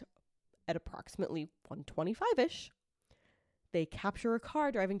 And at approximately 1:25-ish, they capture a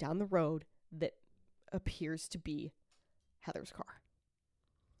car driving down the road that appears to be Heather's car.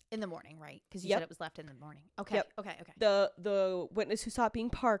 In the morning, right? Because you Yep. said it was left in the morning. Okay. Yep. Okay. The witness who saw it being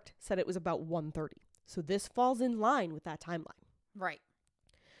parked said it was about 1:30. So this falls in line with that timeline. Right.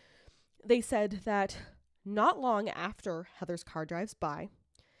 They said that not long after Heather's car drives by,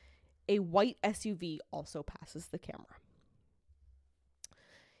 a white SUV also passes the camera.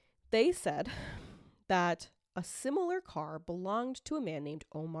 They said that a similar car belonged to a man named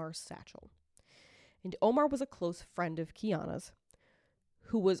Omar Satchel. And Omar was a close friend of Kiana's,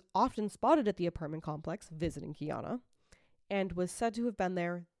 who was often spotted at the apartment complex visiting Kiana, and was said to have been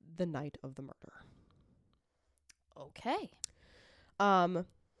there the night of the murder. Okay.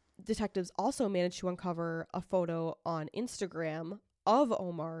 Detectives also managed to uncover a photo on Instagram of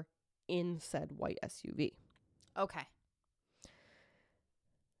Omar in said white SUV. Okay.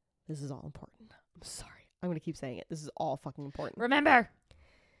 This is all important. I'm sorry. I'm going to keep saying it. This is all fucking important. Remember.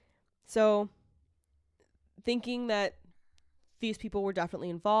 So, thinking that these people were definitely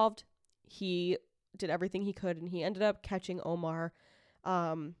involved, he did everything he could, and he ended up catching Omar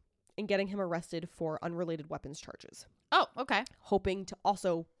and getting him arrested for unrelated weapons charges. Oh, okay. Hoping to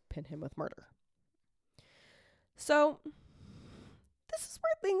also pin him with murder. So, this is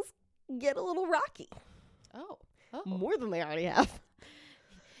where things get a little rocky. Oh. More than they already have.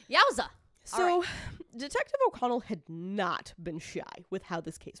 Yowza. So, Detective O'Connell had not been shy with how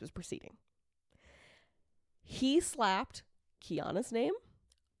this case was proceeding. He slapped Kiana's name,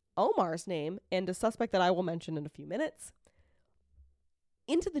 Omar's name, and a suspect that I will mention in a few minutes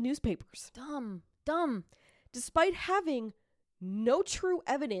into the newspapers. Dumb. Despite having no true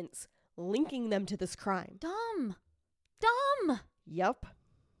evidence linking them to this crime. Dumb. Yep.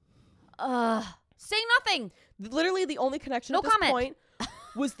 Say nothing. Literally the only connection at this point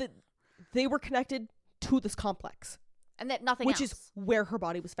was that they were connected to this complex. And that nothing which else. is where her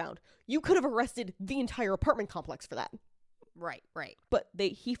body was found. You could have arrested the entire apartment complex for that. Right. But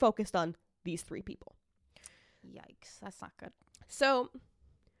he focused on these 3 people. Yikes. That's not good. So,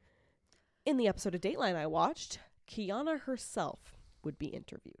 in the episode of Dateline I watched, Kiana herself would be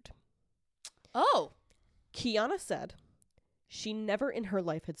interviewed. Oh. Kiana said she never in her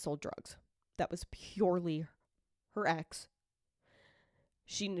life had sold drugs. That was purely her ex.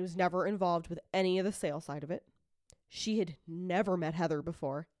 She was never involved with any of the sales side of it. She had never met Heather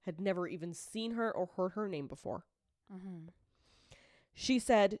before, had never even seen her or heard her name before. Mm-hmm. She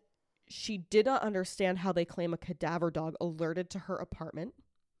said she did not understand how they claim a cadaver dog alerted to her apartment,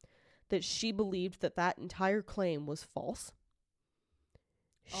 that she believed that entire claim was false.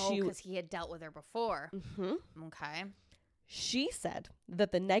 Because he had dealt with her before. Mm-hmm. Okay. She said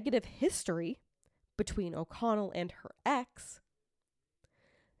that the negative history between O'Connell and her ex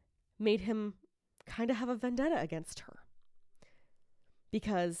made him kind of have a vendetta against her,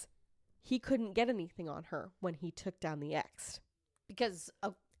 because he couldn't get anything on her when he took down the ex. Because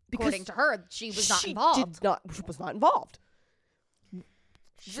according to her, she was not involved. She was not involved.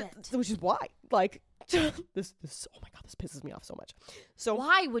 Shit. Which is why, like, this. Oh my god, this pisses me off so much. So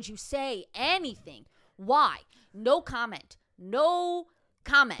why would you say anything? Why? No comment.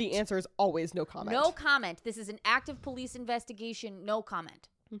 The answer is always no comment. No comment. This is an active police investigation. No comment.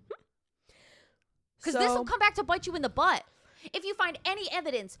 Because this will come back to bite you in the butt. If you find any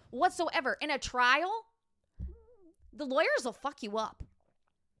evidence whatsoever in a trial, the lawyers will fuck you up.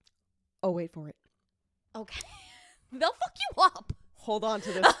 Oh, wait for it. Okay. They'll fuck you up. Hold on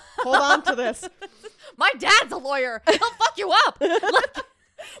to this. My dad's a lawyer. He'll fuck you up.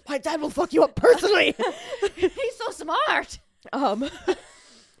 My dad will fuck you up personally. He's so smart.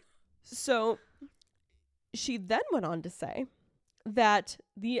 So she then went on to say that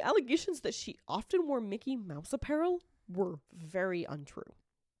the allegations that she often wore Mickey Mouse apparel were very untrue.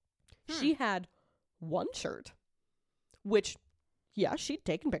 She had one shirt, which, yeah, she'd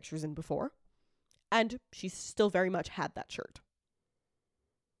taken pictures in before, and she still very much had that shirt.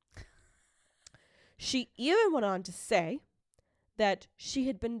 She even went on to say that she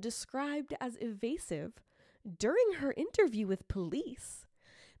had been described as evasive during her interview with police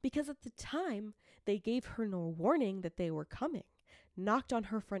because at the time they gave her no warning that they were coming, knocked on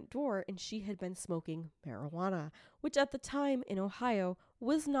her front door, and she had been smoking marijuana, which at the time in Ohio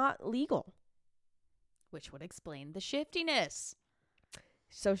was not legal. Which would explain the shiftiness.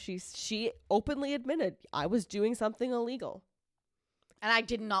 So she openly admitted, I was doing something illegal. And I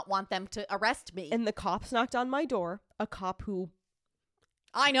did not want them to arrest me. And the cops knocked on my door, a cop who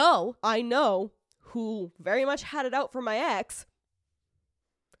I know, who very much had it out for my ex.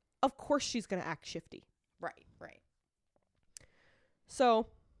 Of course she's going to act shifty. Right. So,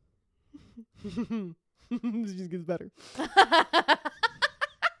 this just gets better.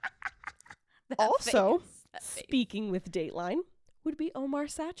 Also, speaking with Dateline, would be Omar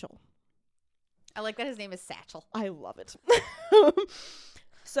Satchel. I like that his name is Satchel. I love it.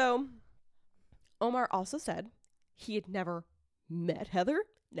 So, Omar also said he had never met Heather,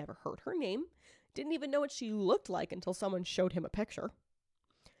 never heard her name, didn't even know what she looked like until someone showed him a picture.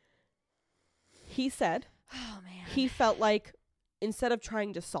 He said he felt like instead of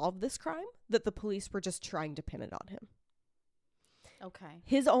trying to solve this crime, that the police were just trying to pin it on him. Okay.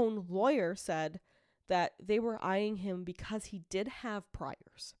 His own lawyer said that they were eyeing him because he did have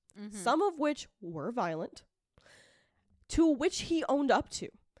priors, some of which were violent, to which he owned up to.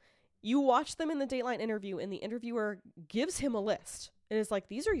 You watch them in the Dateline interview, and the interviewer gives him a list. And it's like,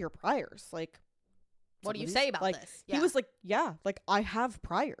 these are your priors. Like, what do you say about this? Yeah. He was like, yeah, like, I have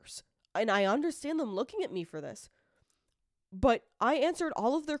priors. And I understand them looking at me for this. But I answered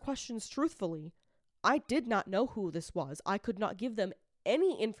all of their questions truthfully. I did not know who this was. I could not give them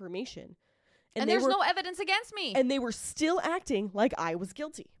any information. And there's no evidence against me. And they were still acting like I was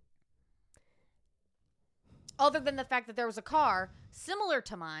guilty. Other than the fact that there was a car similar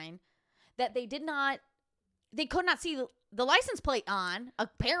to mine that they could not see the license plate on,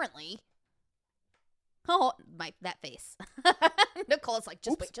 apparently. Oh, that face. Nicole's like,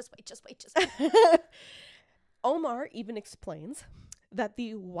 just wait. Omar even explains that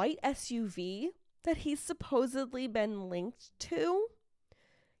the white SUV that he's supposedly been linked to,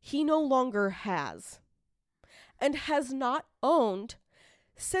 he no longer has. And has not owned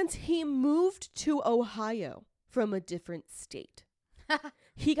since he moved to Ohio from a different state.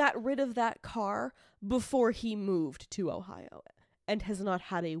 He got rid of that car before he moved to Ohio and has not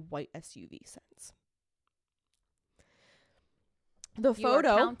had a white SUV since. The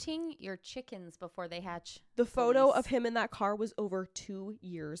photo, are counting your chickens before they hatch. The photo of him in that car was over 2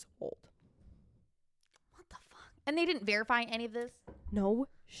 years old. What the fuck? And they didn't verify any of this? No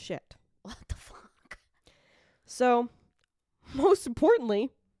shit. What the fuck? So, most importantly,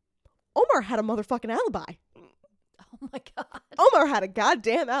 Omar had a motherfucking alibi. Oh my god. Omar had a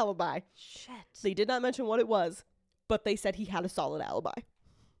goddamn alibi. Shit. They did not mention what it was, but they said he had a solid alibi.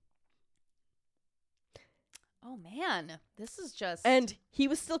 Oh man, this is just... And he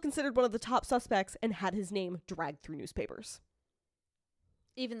was still considered one of the top suspects and had his name dragged through newspapers.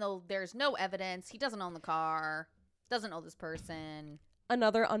 Even though there's no evidence, he doesn't own the car, doesn't know this person.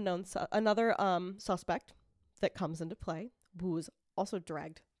 Another suspect that comes into play, who was also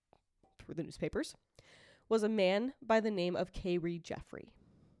dragged through the newspapers, was a man by the name of Kayri Jeffrey.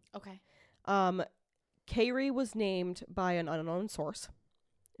 Okay. Kayri was named by an unknown source.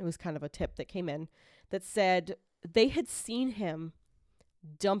 It was kind of a tip that came in that said they had seen him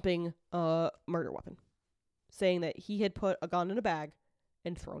dumping a murder weapon, saying that he had put a gun in a bag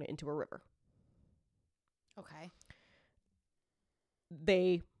and thrown it into a river. Okay.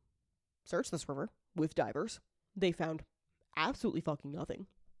 They searched this river with divers. They found absolutely fucking nothing.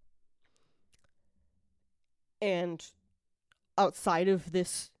 And outside of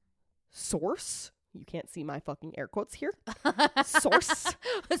this source, you can't see my fucking air quotes here. Source.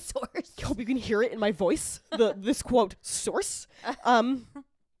 A source. I hope you can hear it in my voice. This quote, source.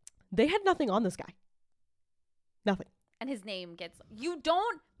 They had nothing on this guy. Nothing. And his name gets... You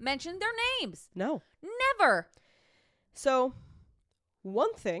don't mention their names. No. Never. So,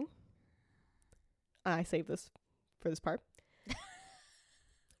 one thing... I saved this for this part. Okay.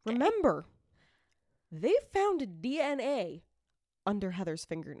 Remember, they found DNA under Heather's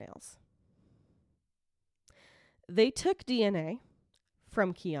fingernails. They took DNA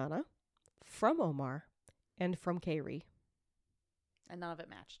from Kiana, from Omar, and from Kayri. And none of it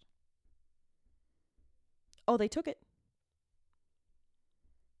matched. Oh, they took it.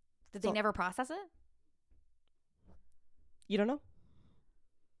 Did they never process it? You don't know?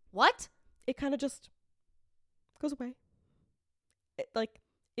 What? It kind of just goes away.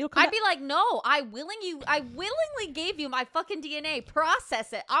 It'll come I'd be like, no, I willingly gave you my fucking DNA.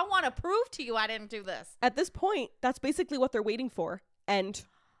 Process it. I want to prove to you I didn't do this. At this point, that's basically what they're waiting for. And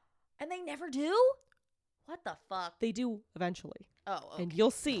they never do? What the fuck? They do eventually. Oh, okay. And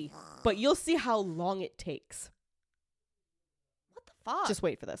you'll see. But you'll see how long it takes. What the fuck? Just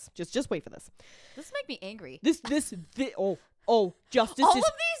wait for this. Just wait for this. This make me angry. Justice All is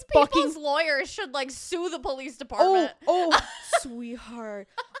of these people's lawyers should sue the police department. Sweetheart.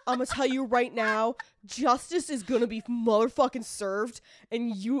 I'm gonna tell you right now, justice is gonna be motherfucking served,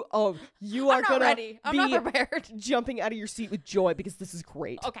 and you are ready. I'm not prepared. Jumping out of your seat with joy because this is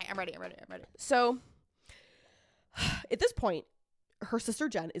great. Okay, I'm ready. So, at this point, her sister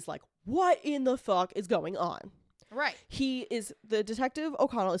Jen is like, "What in the fuck is going on?" Right. The detective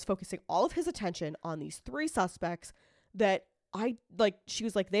O'Connell is focusing all of his attention on these 3 suspects that she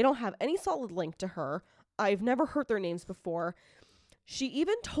was like, they don't have any solid link to her. I've never heard their names before. She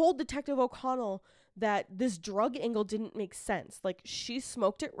even told Detective O'Connell that this drug angle didn't make sense. She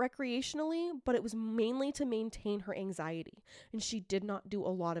smoked it recreationally, but it was mainly to maintain her anxiety. And she did not do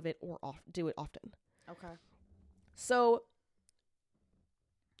a lot of it or do it often. Okay. So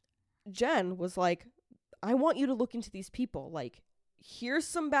Jen was like, I want you to look into these people. Here's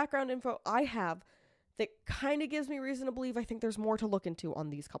some background info I have that kind of gives me reason to believe I think there's more to look into on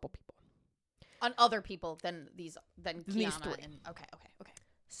these couple people. On other people than Kiana these 3. And okay.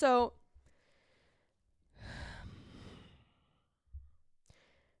 So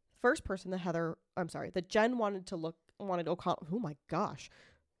first person that Jen wanted O'Connell. Oh my gosh.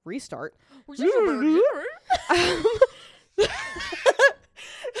 Restart.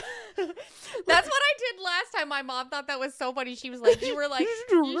 That's what I did last time. My mom thought that was so funny. She was like, you were like,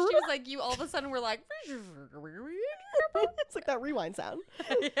 she was like, you all of a sudden were like, It's like that rewind sound.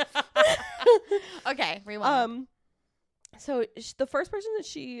 Okay, rewind. So the first person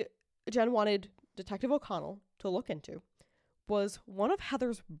that Jen wanted Detective O'Connell to look into was one of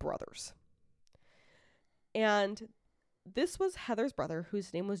Heather's brothers. And this was Heather's brother,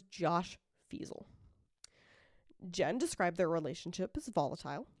 whose name was Josh Feasel. Jen described their relationship as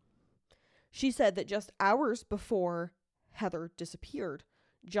volatile. She said that just hours before Heather disappeared,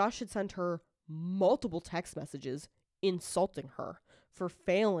 Josh had sent her multiple text messages insulting her for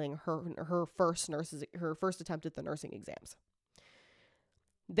failing her first attempt at the nursing exams.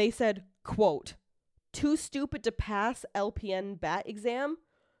 They said, quote, "Too stupid to pass LPN BAT exam,"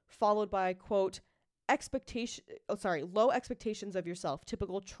 followed by, quote, "low expectations of yourself,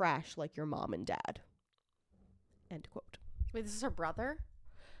 typical trash like your mom and dad." End quote. Wait, this is her brother?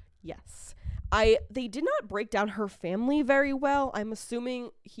 Yes. They did not break down her family very well. I'm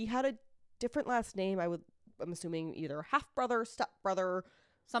assuming he had a different last name. I'm assuming either half brother, step brother,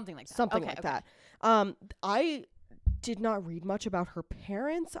 something like that. Something like that. I did not read much about her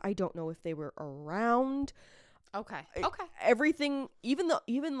parents. I don't know if they were around. Okay. Everything, even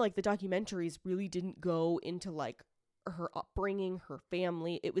like the documentaries really didn't go into like her upbringing, her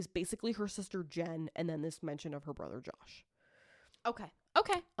family. It was basically her sister Jen and then this mention of her brother Josh. Okay.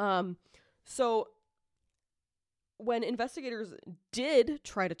 So when investigators did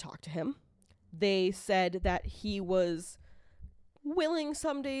try to talk to him, they said that he was willing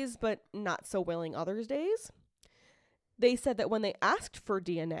some days, but not so willing other days. They said that when they asked for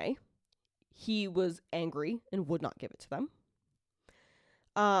DNA, he was angry and would not give it to them.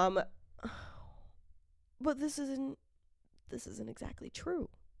 But this isn't exactly true.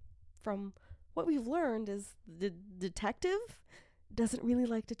 From what we've learned is the detective doesn't really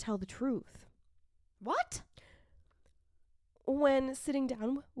like to tell the truth. What? When sitting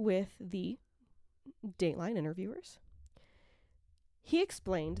down with the Dateline interviewers, he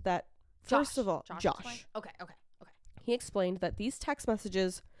explained that, first of all, Josh. Okay. He explained that these text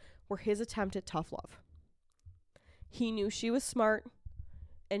messages were his attempt at tough love. He knew she was smart,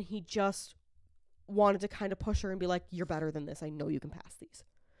 and he just wanted to kind of push her and be like, "You're better than this. I know you can pass these."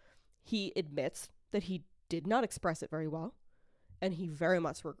 He admits that he did not express it very well, and he very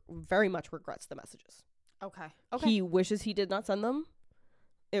much regrets the messages. Okay. He wishes he did not send them.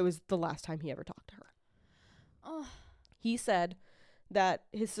 It was the last time he ever talked to her. Oh. He said that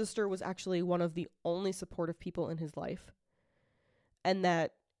his sister was actually one of the only supportive people in his life, and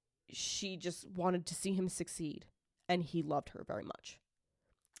that she just wanted to see him succeed, and he loved her very much.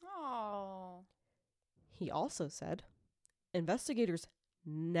 Oh. He also said investigators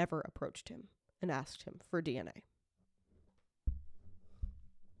never approached him and asked him for DNA.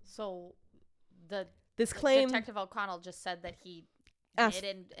 So this claim, Detective O'Connell just said that he asked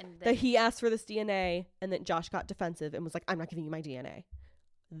did that he asked for this DNA, and that Josh got defensive and was like, "I'm not giving you my DNA."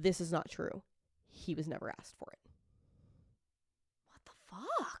 This is not true. He was never asked for it. What the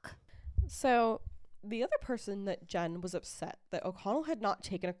fuck? So the other person that Jen was upset that O'Connell had not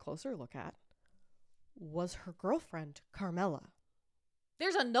taken a closer look at was her girlfriend, Carmela.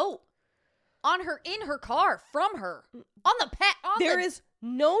 There's a note in her car from her There is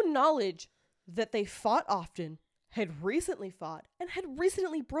no knowledge that they fought often, had recently fought, and had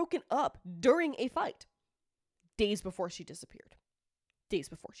recently broken up during a fight. Days before she disappeared. Days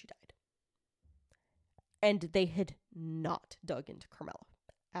before she died. And they had not dug into Carmela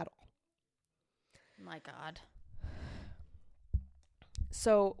at all. My God.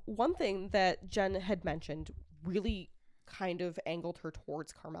 So one thing that Jen had mentioned really kind of angled her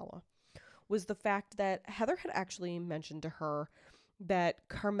towards Carmela was the fact that Heather had actually mentioned to her that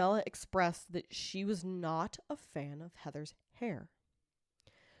Carmela expressed that she was not a fan of Heather's hair.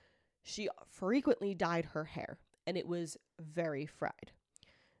 She frequently dyed her hair, and it was very fried.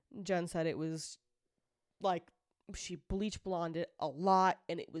 Jen said it was like she bleach blonded a lot,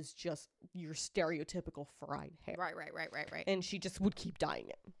 and it was just your stereotypical fried hair. Right. And she just would keep dyeing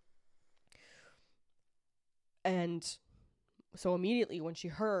it. And so immediately when she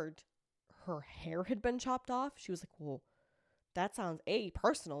heard her hair had been chopped off, she was like, well, that sounds A,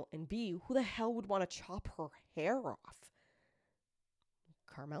 personal, and B, who the hell would want to chop her hair off?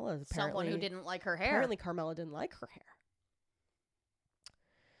 Carmela is apparently... Someone who didn't like her hair. Apparently Carmela didn't like her hair.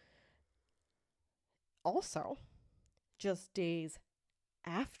 Also, just days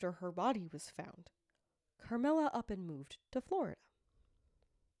after her body was found, Carmela up and moved to Florida.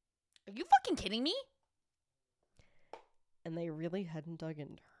 Are you fucking kidding me? And they really hadn't dug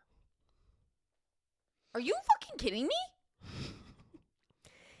into her. Are you fucking kidding me?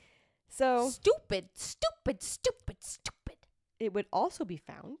 So Stupid. it would also be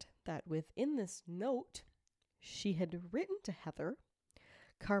found that within this note she had written to Heather,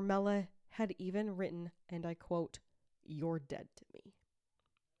 Carmela had even written, and I quote, "You're dead to me."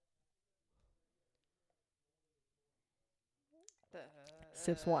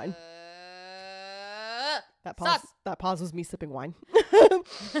 Sips wine. That pause was me sipping wine.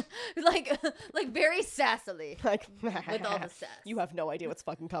 like very sassily. Like, With all the sass. you have no idea what's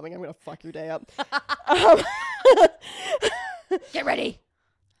fucking coming. I'm gonna fuck your day up. Get ready.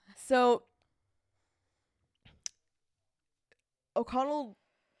 So O'Connell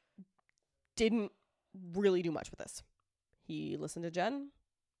didn't really do much with this. He listened to Jen,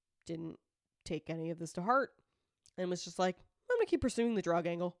 didn't take any of this to heart, and was just like, I'm gonna keep pursuing the drug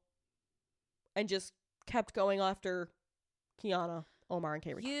angle. And just kept going after Kiana, Omar, and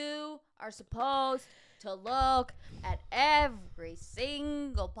Kaylee. You are supposed to look at every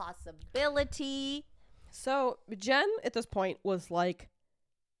single possibility. So Jen, at this point, was like,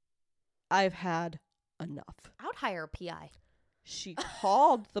 I've had enough. I would hire a PI. She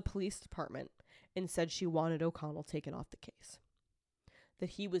called the police department and said she wanted O'Connell taken off the case. That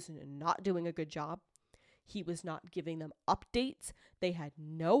he was not doing a good job. He was not giving them updates. They had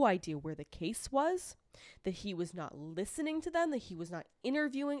no idea where the case was. That he was not listening to them. That he was not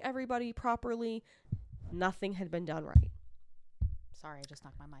interviewing everybody properly. Nothing had been done right. Sorry, I just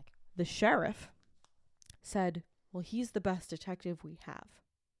knocked my mic. The sheriff said, well, he's the best detective we have.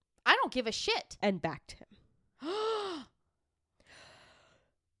 I don't give a shit. And backed him.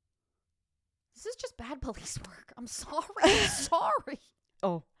 This is just bad police work. I'm sorry. I'm sorry.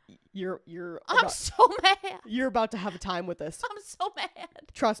 Oh, I'm so mad. You're about to have a time with this. I'm so mad.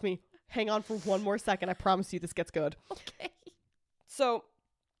 Trust me. Hang on for one more second. I promise you this gets good. Okay. So,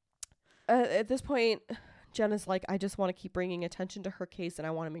 at this point, Jen is like, I just want to keep bringing attention to her case, and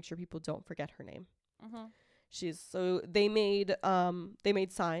I want to make sure people don't forget her name. Mm-hmm. So they made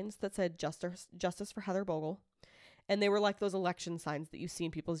signs that said justice for Heather Bogle, and they were like those election signs that you see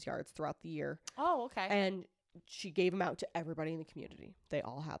in people's yards throughout the year. Oh, okay. And she gave them out to everybody in the community. They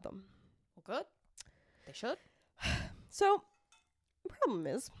all had them. Well, good. They should. So, the problem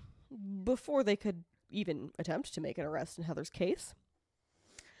is, before they could even attempt to make an arrest in Heather's case,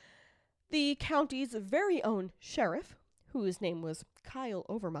 the county's very own sheriff, whose name was Kyle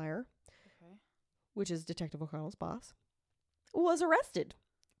Overmeyer, which is Detective O'Connell's boss, was arrested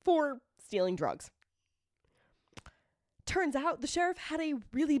for stealing drugs. Turns out the sheriff had a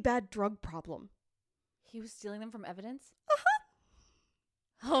really bad drug problem. He was stealing them from evidence?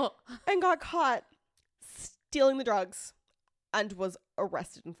 Oh. And got caught stealing the drugs and was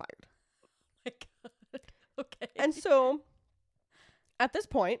arrested and fired. Oh my God. Okay. And so, at this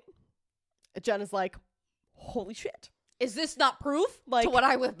point, Jen is like, holy shit. Is this not proof Like, to what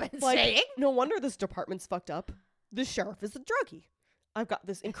I have been saying? No wonder this department's fucked up. The sheriff is a druggie. I've got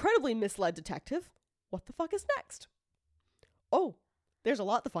this incredibly misled detective. What the fuck is next? Oh, there's a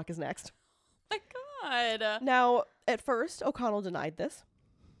lot the fuck is next. Oh my God. Now, at first, O'Connell denied this.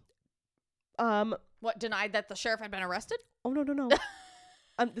 What, denied that the sheriff had been arrested? Oh, no.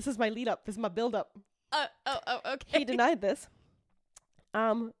 This is my lead up. This is my build up. Okay. He denied this.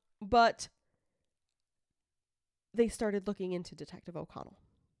 But they started looking into Detective O'Connell.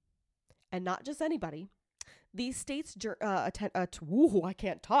 And not just anybody. The state's I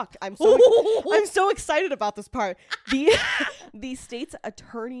can't talk. I'm so excited about this part. The state's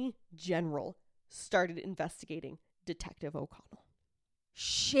attorney general started investigating Detective O'Connell.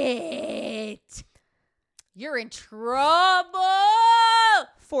 Shit. You're in trouble.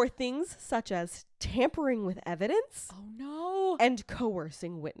 For things such as tampering with evidence. Oh no. And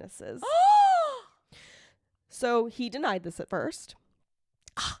coercing witnesses. So he denied this at first.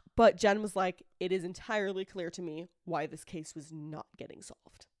 But Jen was like, it is entirely clear to me why this case was not getting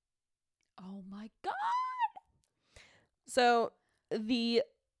solved. Oh my God. So the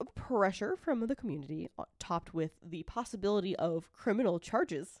pressure from the community, topped with the possibility of criminal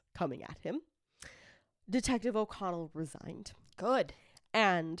charges coming at him, Detective O'Connell resigned. Good.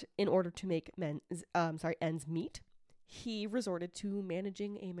 And in order to make ends meet, he resorted to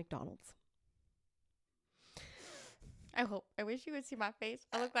managing a McDonald's. I wish you would see my face.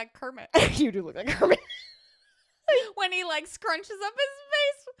 I look like Kermit. You do look like Kermit. When he like scrunches up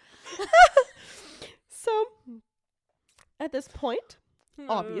his face. So, at this point,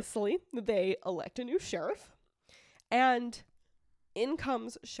 obviously, they elect a new sheriff. And in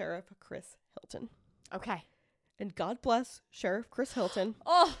comes Sheriff Chris Hilton. Okay. And God bless Sheriff Chris Hilton.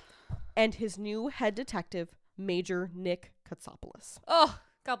 Oh. And his new head detective, Major Nick Katsopoulos. Oh,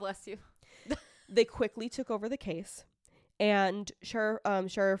 God bless you. They quickly took over the case. And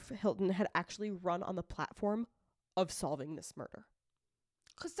Sheriff Hilton had actually run on the platform of solving this murder.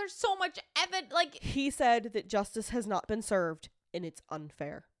 Because there's so much evidence. Like, He said that justice has not been served and it's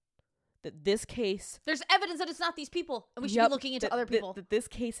unfair. That this case... there's evidence that it's not these people, and we should be looking into other people. That this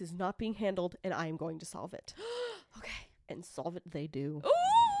case is not being handled, and I am going to solve it. Okay. And solve it they do.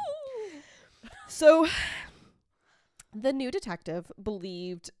 Ooh! So, the new detective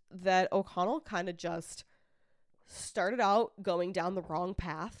believed that O'Connell kind of just started out going down the wrong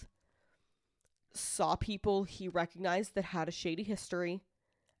path, saw people he recognized that had a shady history,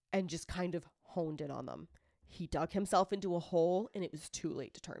 and just kind of honed in on them. He dug himself into a hole, and it was too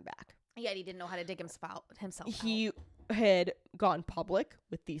late to turn back. Yeah, he didn't know how to dig himself out. He had gone public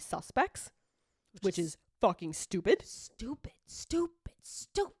with these suspects, which is fucking stupid. Stupid.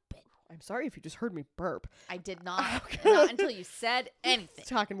 I'm sorry if you just heard me burp. I did not. Not until you said anything.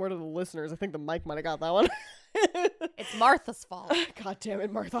 Talking more to the listeners. I think the mic might have got that one. It's Martha's fault. God damn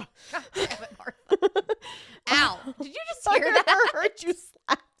it, Martha. God damn it, Martha. Ow. Did you just hear that? I heard you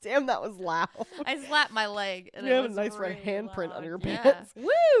slap. Damn, that was loud. I slapped my leg. And You it have a was nice red really handprint loud. on your Yeah. pants.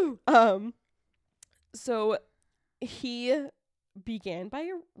 Woo! So he began by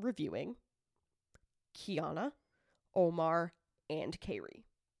reviewing Kiana, Omar, and Kayri.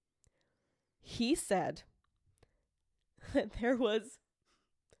 He said that there was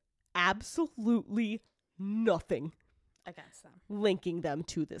absolutely nothing Against them. linking them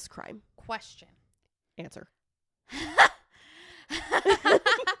to this crime. Question. Answer.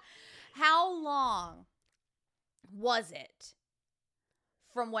 How long was it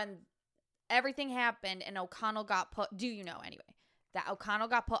from when everything happened and O'Connell got put, do you know anyway, that O'Connell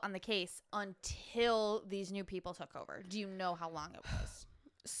got put on the case until these new people took over? Do you know how long it was?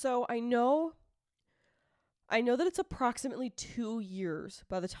 So I know that it's approximately 2 years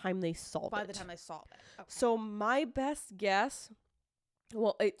by the time they solved it. By the time they solved it. Okay. So my best guess,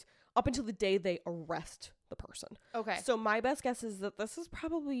 well, it's up until the day they arrest the person. Okay. So my best guess is that this is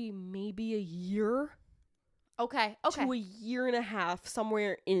probably maybe a year Okay. to a year and a half,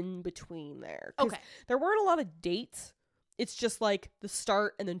 somewhere in between there. 'Cause Okay. there weren't a lot of dates. It's just like the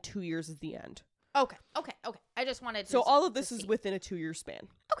start and then 2 years is the end. Okay. I just wanted to. So all of this to is see. within a 2-year span,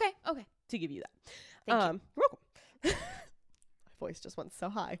 Okay. to give you that. Thank you. You're welcome. My voice just went so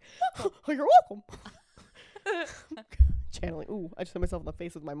high. Oh, you're welcome. Channeling. Ooh, I just hit myself in the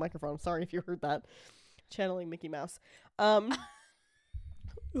face with my microphone. I'm sorry if you heard that. Channeling Mickey Mouse. You're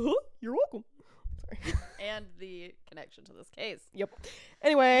welcome. Sorry. And the connection to this case. Yep.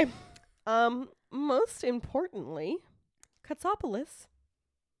 Anyway, most importantly, Katsopoulos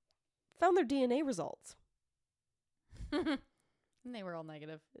found their DNA results. And they were all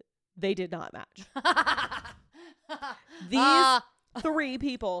negative. They did not match. These 3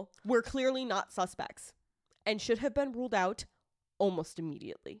 people were clearly not suspects and should have been ruled out almost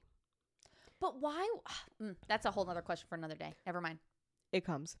immediately. But why? That's a whole other question for another day. Never mind. It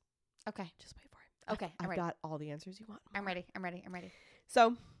comes. Okay. Just wait for it. Okay. I've I'm ready. got all the answers you want. I'm ready.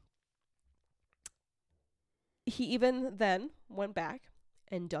 So he even then went back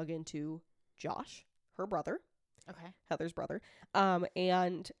and dug into Josh, her brother, Okay. Heather's brother,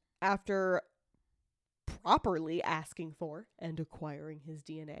 and after properly asking for and acquiring his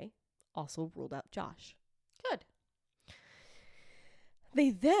DNA, also ruled out Josh. Good. They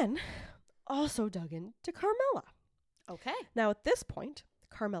then also dug into Carmela. Okay. Now, at this point,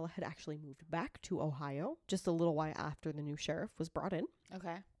 Carmela had actually moved back to Ohio just a little while after the new sheriff was brought in.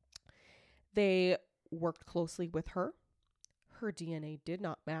 Okay. They worked closely with her. Her DNA did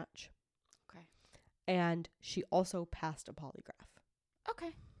not match. Okay. And she also passed a polygraph.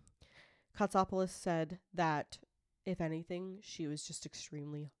 Okay. Katsopoulos said that, if anything, she was just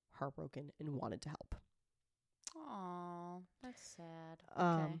extremely heartbroken and wanted to help. Oh, that's sad.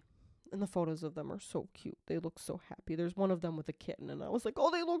 Okay. And the photos of them are so cute. They look so happy. There's one of them with a kitten, and I was like, oh,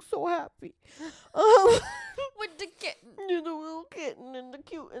 they look so happy. With the kitten. You're the little kitten and the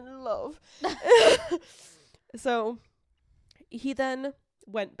cute and love. So he then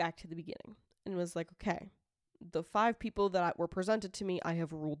went back to the beginning and was like, okay, the 5 people that were presented to me, I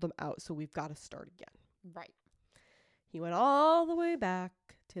have ruled them out, so we've got to start again. Right. He went all the way back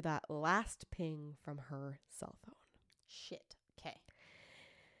to that last ping from her cell phone. Shit. Okay.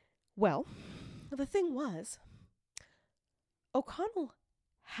 Well, the thing was, O'Connell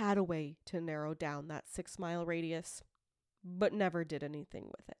had a way to narrow down that 6-mile radius, but never did anything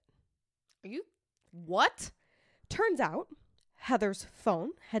with it. Are you? What? Turns out, Heather's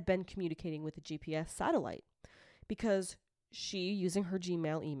phone had been communicating with a GPS satellite because she, using her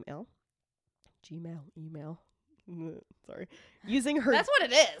Gmail email, sorry, using her... That's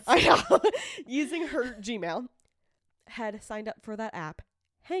what it is. I know. Using her Gmail, had signed up for that app,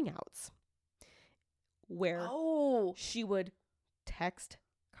 Hangouts, where she would text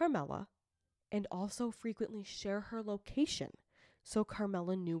Carmela and also frequently share her location so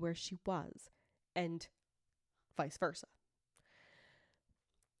Carmela knew where she was, and vice versa.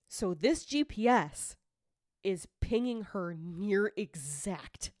 So this GPS is pinging her near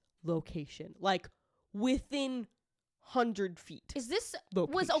exact location, like within 100 feet. Is this,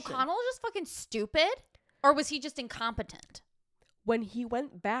 location. Was O'Connell just fucking stupid? Or was he just incompetent? When he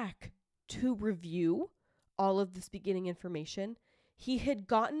went back to review all of this beginning information, he had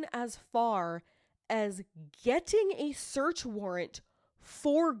gotten as far as getting a search warrant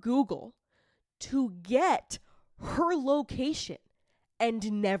for Google to get her location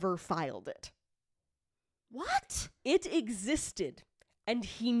and never filed it. What? It existed and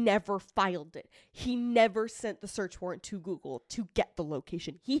he never filed it. He never sent the search warrant to Google to get the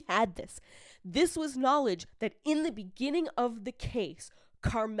location. He had this. This was knowledge that in the beginning of the case,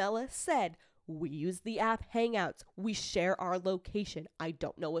 Carmela said, we use the app Hangouts. We share our location. I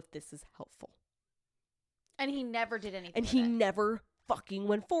don't know if this is helpful. And he never did anything. And he never fucking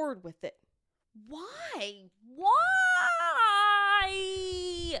went forward with it. Why?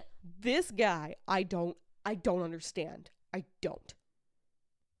 This guy, I don't understand. I don't.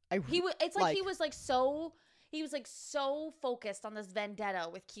 It's like he was so focused on this vendetta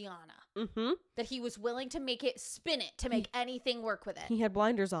with Kiana that he was willing to spin it to make anything work with it. He had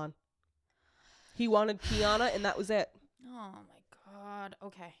blinders on. He wanted Kiana and that was it. Oh my God.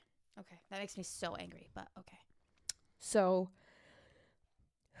 Okay. That makes me so angry, but okay. So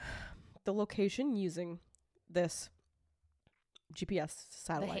the location using this GPS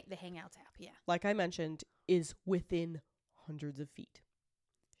satellite, the Hangouts app, yeah, like I mentioned, is within hundreds of feet.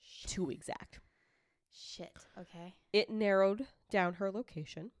 To exact. Shit. Okay. It narrowed down her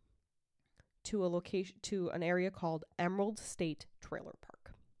location to an area called Emerald State Trailer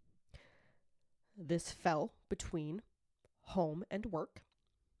Park. This fell between home and work.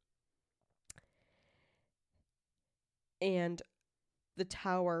 And the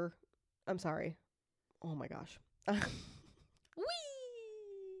tower, I'm sorry. Oh my gosh. Whee!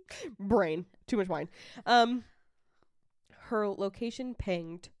 Brain. Too much wine. Her location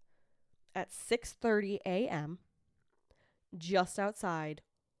pinged at 6:30 a.m. just outside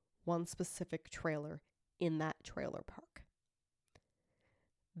one specific trailer in that trailer park.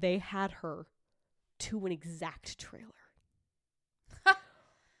 They had her to an exact trailer.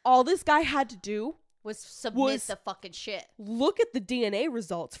 All this guy had to do was submit the fucking shit. Look at the DNA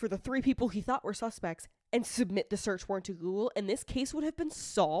results for the 3 people he thought were suspects and submit the search warrant to Google, and this case would have been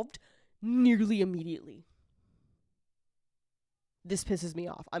solved nearly immediately. This pisses me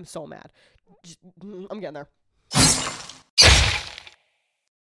off. I'm so mad. I'm getting there.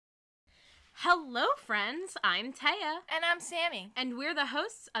 Hello, friends. I'm Taya. And I'm Sammy. And we're the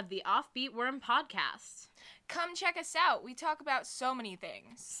hosts of the Offbeat Worm podcast. Come check us out. We talk about so many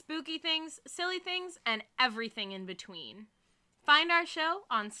things. Spooky things, silly things, and everything in between. Find our show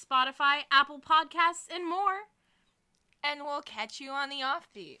on Spotify, Apple Podcasts, and more. And we'll catch you on the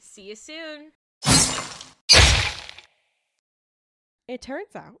Offbeat. See you soon. It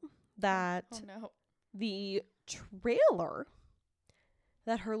turns out that Oh no. the trailer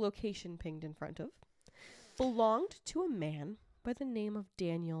that her location pinged in front of belonged to a man by the name of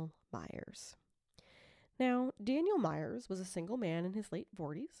Daniel Myers. Now, Daniel Myers was a single man in his late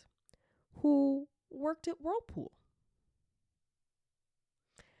 40s who worked at Whirlpool.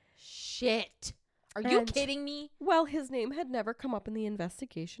 Shit. Are you kidding me? Well, his name had never come up in the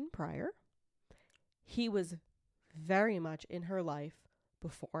investigation prior. He was very much in her life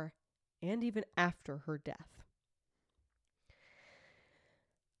before and even after her death.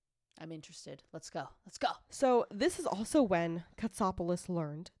 I'm interested. Let's go. So this is also when Katsopoulos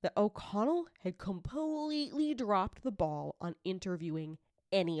learned that O'Connell had completely dropped the ball on interviewing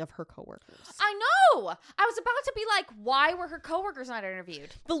any of her coworkers. I know! I was about to be like, why were her coworkers not interviewed?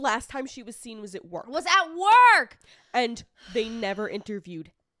 The last time she was seen was at work. Was at work! And they never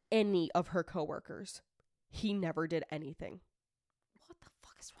interviewed any of her coworkers. He never did anything. What the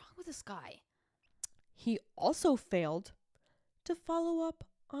fuck is wrong with this guy? He also failed to follow up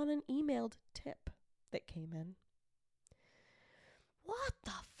on an emailed tip that came in. What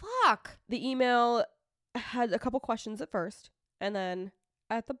the fuck? The email had a couple questions at first, and then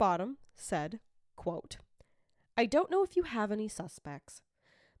at the bottom said, quote, I don't know if you have any suspects,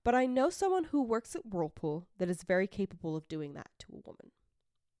 but I know someone who works at Whirlpool that is very capable of doing that to a woman.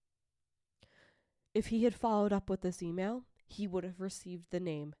 If he had followed up with this email, he would have received the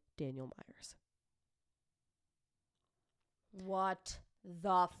name Daniel Myers. What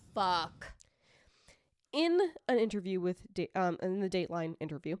the fuck? in an interview with in the Dateline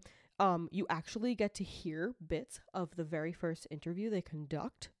interview, you actually get to hear bits of the very first interview they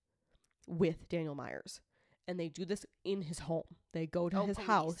conduct with Daniel Myers. And they do this in his home. They go to his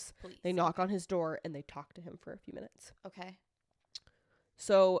house, they knock on his door, and they talk to him for a few minutes. Okay.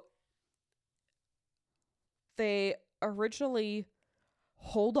 So they originally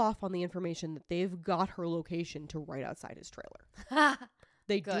hold off on the information that they've got her location to right outside his trailer.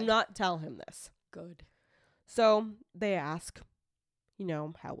 They do Good. not tell him this. Good. So they ask,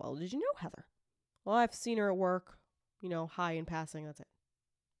 how well did you know Heather? Well, I've seen her at work, hi in passing, that's it.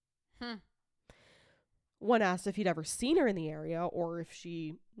 When asked if he'd ever seen her in the area or if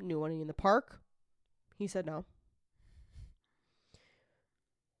she knew any in the park, he said no.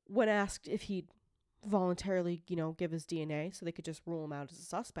 When asked if he'd voluntarily, give his DNA so they could just rule him out as a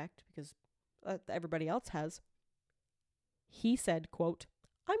suspect because everybody else has, he said, quote,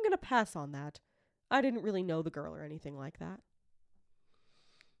 "I'm going to pass on that. I didn't really know the girl or anything like that."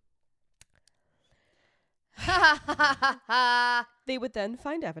 They would then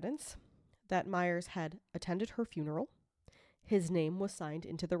find evidence that Myers had attended her funeral. His name was signed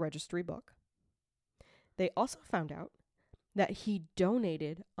into the registry book. They also found out that he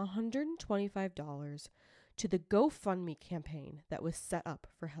donated $125 to the GoFundMe campaign that was set up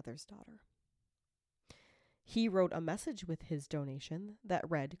for Heather's daughter. He wrote a message with his donation that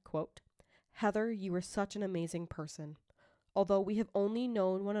read, quote, "Heather, you are such an amazing person. Although we have only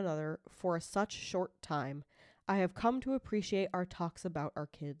known one another for such short time, I have come to appreciate our talks about our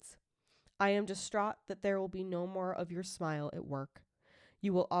kids. I am distraught that there will be no more of your smile at work.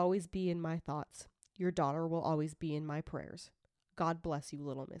 You will always be in my thoughts. Your daughter will always be in my prayers. God bless you,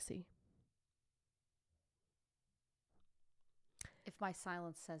 little Missy." If my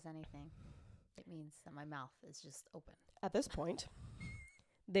silence says anything, it means that my mouth is just open. At this point,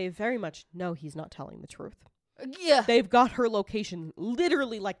 they very much know he's not telling the truth. Yeah. They've got her location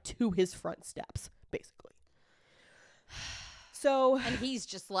literally like to his front steps, basically. So, And he's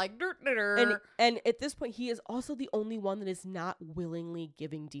just like, "Dur-dur-dur." and at this point, he is also the only one that is not willingly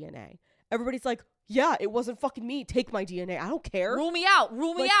giving DNA. Everybody's like, "Yeah, it wasn't fucking me. Take my DNA. I don't care." Rule me out.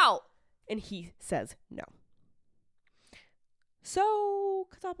 Rule me out. And he says no. So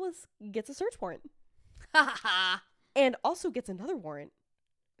Katopoulos gets a search warrant and also gets another warrant.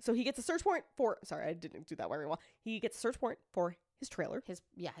 So he gets a search warrant for, sorry, I didn't do that very well. He gets a search warrant for his trailer His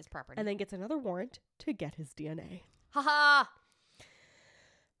property. and then gets another warrant to get his DNA. Haha.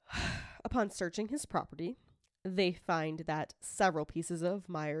 Upon searching his property, they find that several pieces of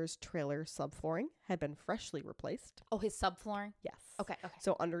Myers' trailer subflooring had been freshly replaced. Oh, his subflooring? Yes. Okay.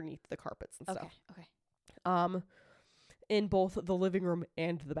 So underneath the carpets and stuff. Okay. In both the living room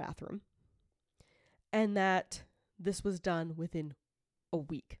and the bathroom. And that this was done within a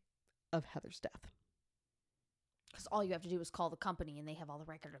week of Heather's death. Because all you have to do is call the company and they have all the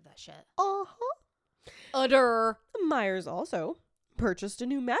record of that shit. Uh-huh. Utter. Myers also purchased a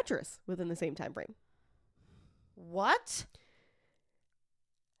new mattress within the same time frame. What?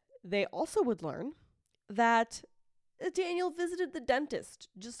 They also would learn that Daniel visited the dentist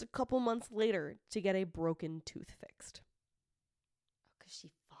just a couple months later to get a broken tooth fixed. Because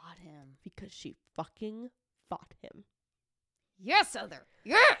she fought him. Because she fucking fought him. Yes, Heather.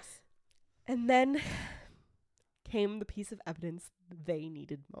 Yes. And then came the piece of evidence they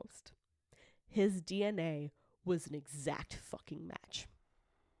needed most. His DNA was an exact fucking match.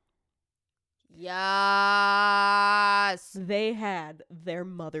 Yes. They had their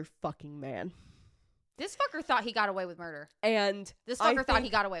motherfucking man. This fucker thought he got away with murder. And This fucker thought he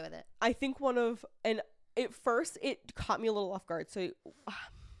got away with it. I think and at first it caught me a little off guard. So I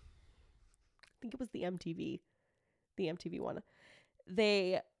think it was the MTV one.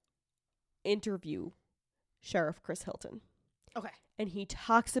 They interview Sheriff Chris Hilton. Okay. And he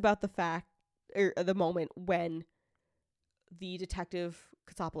talks about the moment when the detective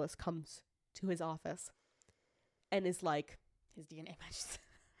Katopoulos comes to his office and is like, His DNA matches.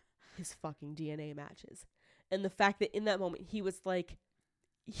 his fucking DNA matches. And the fact that in that moment he was like,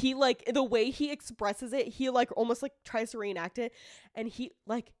 the way he expresses it, he almost tries to reenact it. And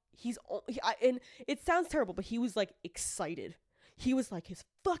and it sounds terrible, but he was excited. He was like, his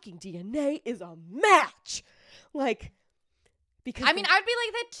fucking DNA is a match. Because I mean, I'd be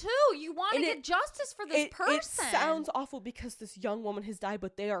like that too. You want to And get justice for this person. It sounds awful because this young woman has died,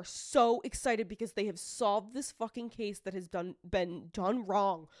 but they are so excited because they have solved this fucking case that has been done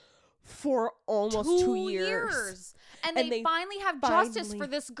wrong for almost 2 years. And they finally have justice for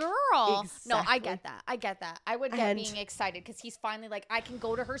this girl. Exactly. No, I get that. I would get being excited because he's finally like, I can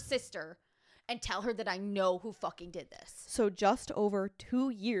go to her sister and tell her that I know who fucking did this. So just over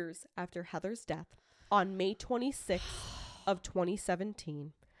 2 years after Heather's death, On May 26th of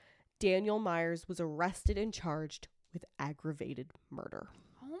 2017, Daniel Myers was arrested and charged with aggravated murder.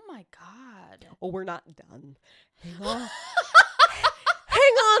 Oh my God. Oh, we're not done. Hang on. Hang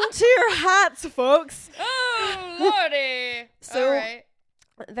on to your hats, folks. Oh, Lordy. So, all right.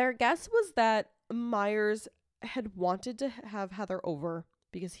 Their guess was that Myers had wanted to have Heather over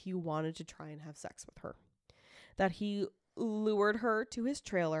because he wanted to try and have sex with her. That he lured her to his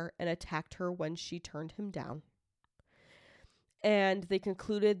trailer and attacked her when she turned him down. And they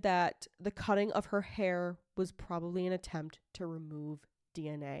concluded that the cutting of her hair was probably an attempt to remove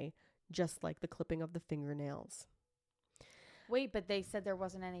DNA, just like the clipping of the fingernails. Wait, but they said there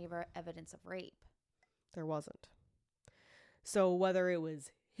wasn't any evidence of rape. There wasn't. So whether it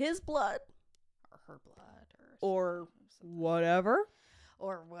was his blood Or her blood. or whatever,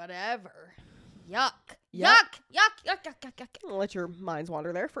 Yuck. Yep. Yuck. I'll let your minds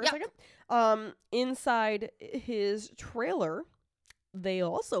wander there for a second. Inside his trailer, they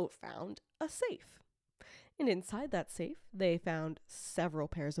also found a safe. And inside that safe, they found several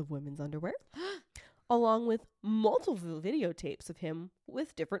pairs of women's underwear, along with multiple videotapes of him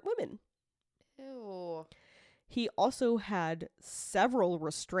with different women. Ew. He also had several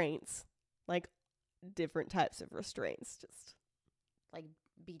restraints, like different types of restraints, just Like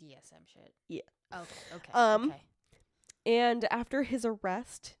BDSM shit. Yeah. Okay. Okay. And after his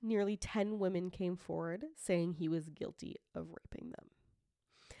arrest, nearly 10 women came forward saying he was guilty of raping them,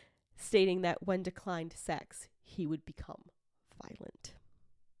 stating that when declined sex, he would become violent.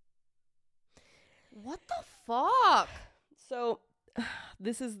 What the fuck? So,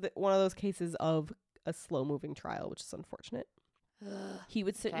 this is one of those cases of a slow-moving trial, which is unfortunate. He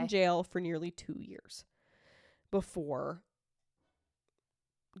would sit in jail for nearly 2 years before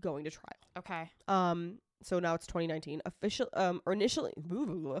going to trial. Okay. So now it's 2019.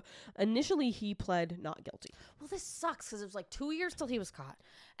 Initially he pled not guilty. Well, this sucks because it was like 2 years till he was caught,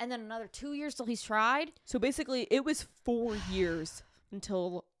 and then another 2 years till he's tried. So basically, it was 4 years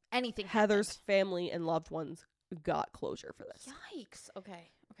until Anything. Heather's happened. family and loved ones got closure for this. Yikes. Okay.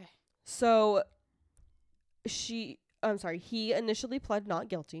 So he initially pled not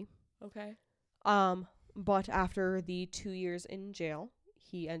guilty. Okay. But after the 2 years in jail,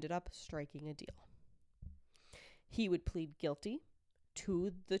 he ended up striking a deal. He would plead guilty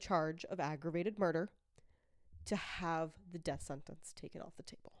to the charge of aggravated murder to have the death sentence taken off the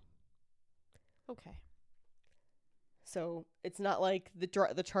table. Okay. So it's not like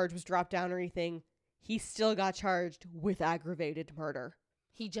the charge was dropped down or anything. He still got charged with aggravated murder.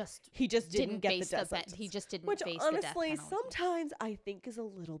 He just didn't get the death sentence. He just didn't Which face the death honestly, penalty. sometimes I think is a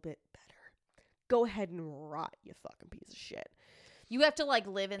little bit better. Go ahead and rot, you fucking piece of shit. You have to like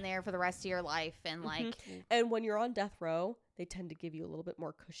live in there for the rest of your life and like. And when you're on death row, they tend to give you a little bit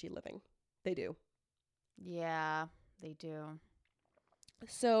more cushy living. They do. Yeah, they do.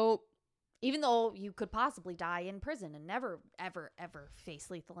 So Even though you could possibly die in prison and never, ever, ever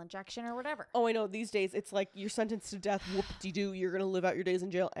face lethal injection or whatever. oh, I know these days it's like you're sentenced to death. Whoop-de-doo. You're gonna live out your days in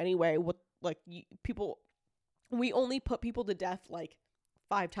jail anyway. We only put people to death like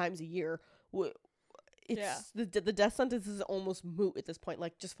 5 times a year. The death sentence is almost moot at this point.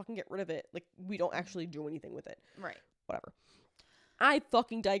 Like, just fucking get rid of it. Like, we don't actually do anything with it. Right. Whatever. I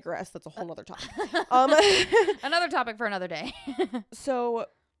fucking digress. That's a whole nother topic. Another topic for another day. So,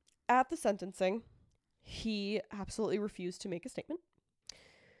 at the sentencing, he absolutely refused to make a statement.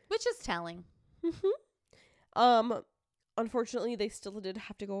 Which is telling. Unfortunately, they still did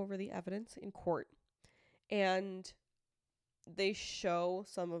have to go over the evidence in court. And they show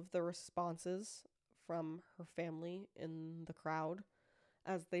some of the responses from her family in the crowd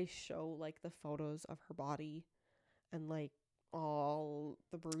as they show like the photos of her body and like all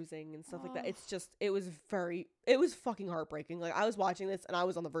the bruising and stuff like that. It's just it was fucking heartbreaking. Like, I was watching this and I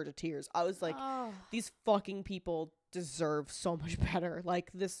was on the verge of tears. I was like, these fucking people deserve so much better.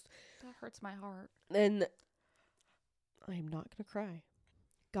 Like, this That hurts my heart. and I'm not gonna cry.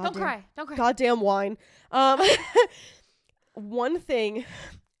 Don't cry. Goddamn wine. One thing,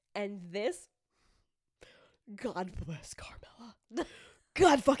 and this, God bless Carmela.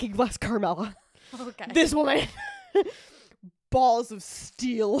 God fucking bless Carmela. Okay. This woman, balls of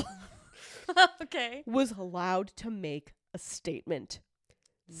steel, Okay. was allowed to make a statement.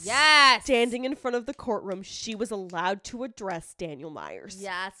 Yes. Standing in front of the courtroom, she was allowed to address Daniel Myers.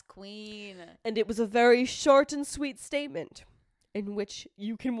 Yes, queen. And it was a very short and sweet statement in which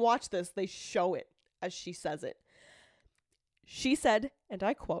you can watch this. They show it as she says it. She said, and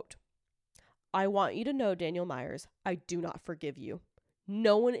I quote, "I want you to know, Daniel Myers, I do not forgive you.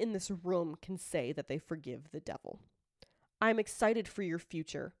 No one in this room can say that they forgive the devil. I'm excited for your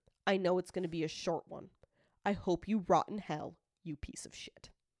future. I know it's going to be a short one. I hope you rot in hell, you piece of shit.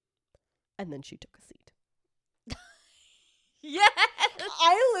 And then she took a seat. Yes.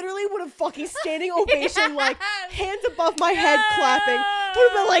 I literally would have fucking standing ovation, like, hands above my head clapping. Would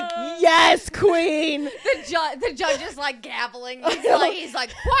have been like, yes, queen. The judge is like gabbling. He's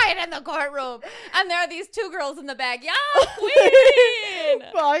like quiet in the courtroom, and there are these two girls in the back. Yeah, queen.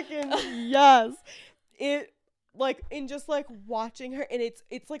 Fucking yes. It, like, in just, like, watching her, and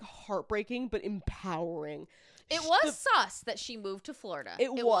it's like heartbreaking but empowering. It was sus that she moved to Florida.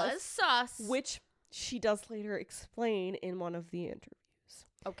 It was sus. Which she does later explain in one of the interviews.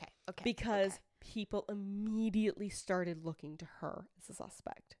 Okay. Because people immediately started looking to her as a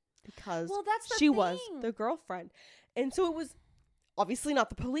suspect. Because that's the she thing. was the girlfriend. And so it was obviously not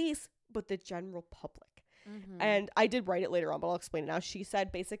the police, but the general public. Mm-hmm. And I did write it later on, but I'll explain it now. She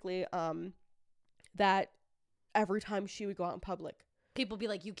said basically that every time she would go out in public, People be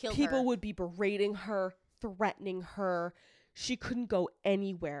like, you killed her. people would be berating her, threatening her. She couldn't go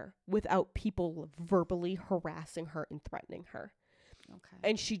anywhere without people verbally harassing her and threatening her. Okay.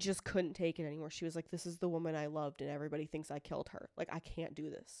 And she just couldn't take it anymore. She was like, this is the woman I loved and everybody thinks I killed her. Like, I can't do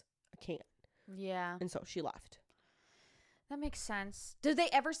this. I can't. Yeah. And so she left. That makes sense. Did they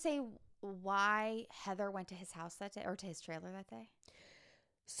ever say why Heather went to his house that day or to his trailer that day?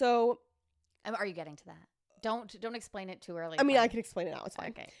 So, Are you getting to that? Don't explain it too early. I mean, I can explain it now. It's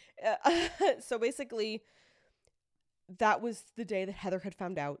fine. Okay. So basically, that was the day that Heather had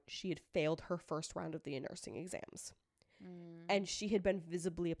found out she had failed her first round of the nursing exams. And she had been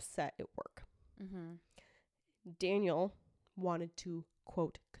visibly upset at work. Mm-hmm. Daniel wanted to,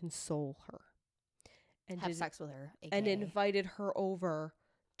 quote, console her. And Have sex with her. AKA. and invited her over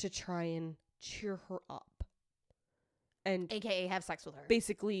to try and cheer her up. And AKA have sex with her.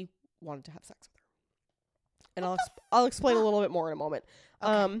 basically wanted to have sex with her. And I'll explain a little bit more in a moment.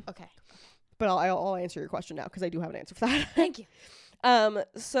 Okay. But I'll answer your question now because I do have an answer for that. Thank you.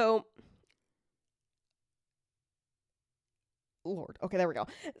 So Lord. Okay, there we go.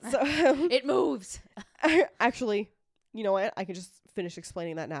 So It moves. actually, you know what? I can just finish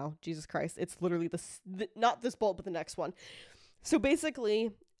explaining that now. Jesus Christ. It's literally not this bolt, but the next one. So basically,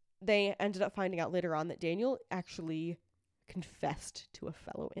 they ended up finding out later on that Daniel actually confessed to a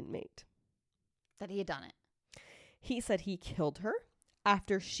fellow inmate. That he had done it. He said he killed her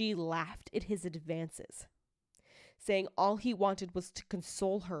after she laughed at his advances, saying all he wanted was to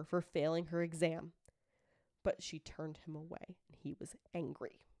console her for failing her exam. But she turned him away, and he was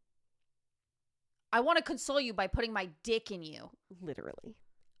angry. I want to console you by putting my dick in you. Literally.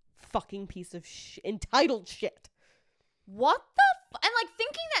 Fucking piece of entitled shit. What the and like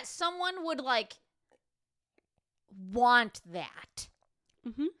thinking that someone would like want that.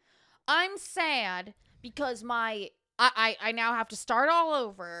 Mm-hmm. I'm sad because I now have to start all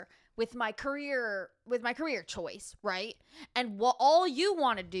over with my career choice, right? And what all you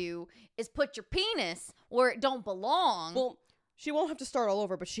want to do is put your penis where it don't belong. Well, she won't have to start all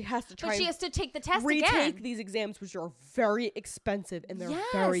over, but she has to try. But she has to take the test retake again. these exams, which are very expensive and they're Yes,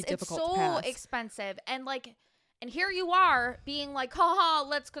 very difficult it's so to pass. expensive. And here you are being like, haha,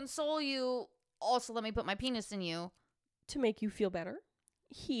 let's console you. Also, let me put my penis in you. To make you feel better,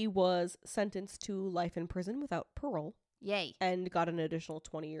 he was sentenced to life in prison without parole. Yay. And got an additional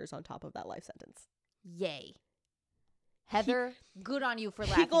 20 years on top of that life sentence. Yay. Heather, good on you for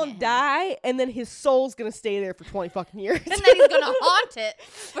laughing He at gonna him. die, and then his soul's gonna stay there for 20 fucking years. And then he's gonna haunt it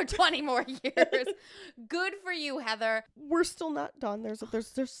for 20 more years. Good for you, Heather. We're still not done. There's Oh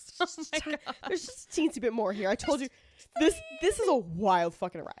just my God. there's just a teensy bit more here. I told you this is a wild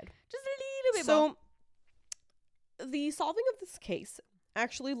fucking ride. Just a little bit more. So the solving of this case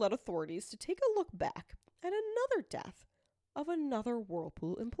actually led authorities to take a look back at another death of another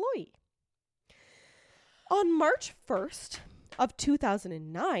Whirlpool employee. On March 1st of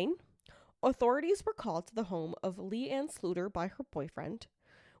 2009, authorities were called to the home of Leanne Sluter by her boyfriend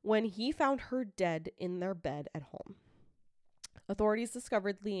when he found her dead in their bed at home. Authorities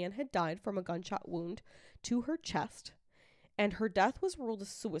discovered Leanne had died from a gunshot wound to her chest, and her death was ruled as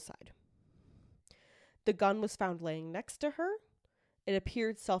suicide. The gun was found laying next to her. It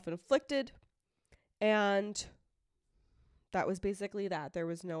appeared self-inflicted, and that was basically that. There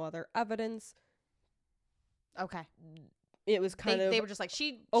was no other evidence. Okay. It was They were just like,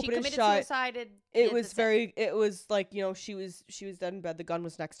 she open and committed shut. suicide. It was like, you know, she was dead in bed. The gun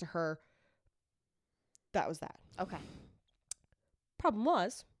was next to her. That was that. Okay. Problem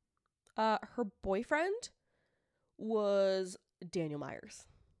was, her boyfriend was Daniel Myers,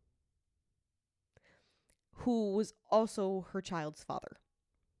 who was also her child's father.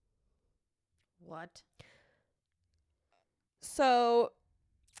 What? So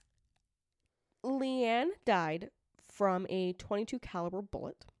Leanne died from a .22 caliber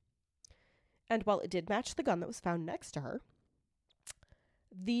bullet. And while it did match the gun that was found next to her,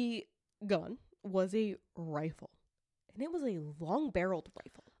 the gun was a rifle. And it was a long-barreled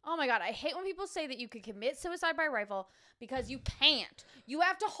rifle. Oh my God, I hate when people say that you could commit suicide by rifle because you can't. You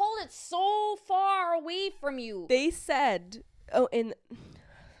have to hold it so far away from you. They said, oh, and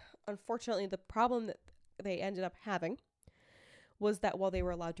unfortunately the problem that they ended up having was that while they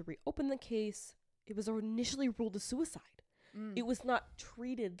were allowed to reopen the case, it was initially ruled a suicide. It was not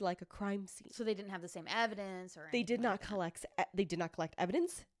treated like a crime scene. So they didn't have the same evidence or They did not collect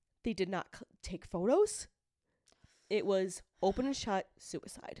evidence. They did not take photos. It was open and shut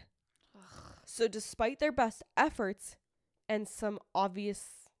suicide. Ugh. So despite their best efforts and some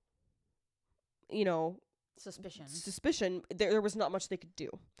obvious, suspicion, there was not much they could do.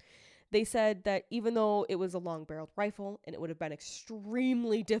 They said that even though it was a long-barreled rifle and it would have been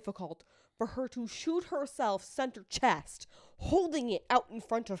extremely difficult for her to shoot herself center chest, holding it out in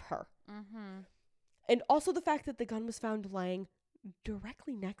front of her. Mm-hmm. And also the fact that the gun was found lying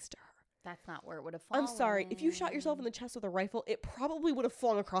directly next to her. That's not where it would have fallen. I'm sorry. If you shot yourself in the chest with a rifle, it probably would have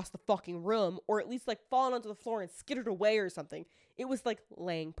flung across the fucking room or at least like fallen onto the floor and skittered away or something. It was like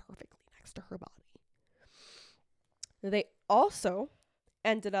laying perfectly next to her body. They also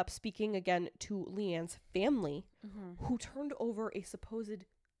ended up speaking again to Leanne's family, who turned over a supposed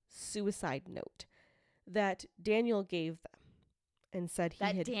suicide note that Daniel gave them and said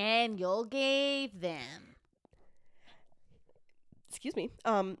Daniel gave them. Excuse me.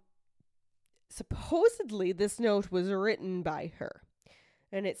 Supposedly this note was written by her,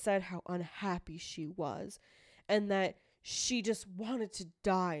 and it said how unhappy she was and that she just wanted to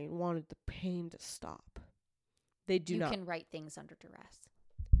die and wanted the pain to stop. You can write things under duress.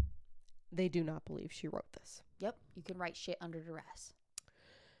 They do not believe she wrote this. Yep, you can write shit under duress.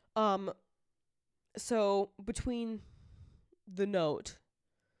 So between the note,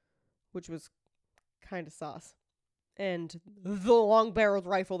 which was kind of sauce, and the long-barreled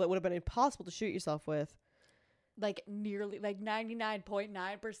rifle that would have been impossible to shoot yourself with, like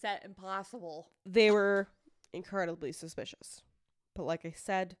 99.9% impossible. They were incredibly suspicious. But like I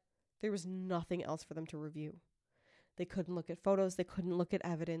said, there was nothing else for them to review. They couldn't look at photos. They couldn't look at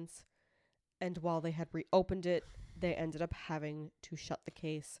evidence. And while they had reopened it, they ended up having to shut the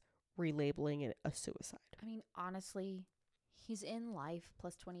case, relabeling it a suicide. I mean, honestly, he's in life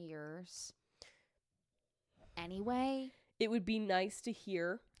plus 20 years. Anyway, it would be nice to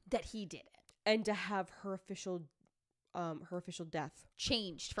hear that he did it and to have her official death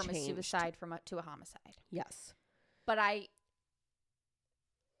changed from a suicide to a homicide. Yes. But I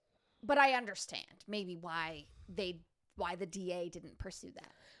understand maybe why the DA didn't pursue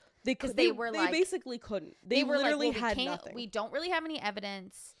that. They basically couldn't. They were literally had nothing. We don't really have any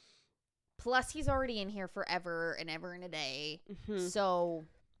evidence. Plus, he's already in here forever and ever and a day. Mm-hmm. So,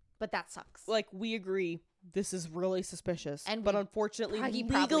 but that sucks. Like, we agree. This is really suspicious. But unfortunately,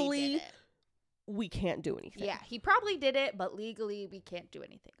 legally, we can't do anything. Yeah, he probably did it, but legally, we can't do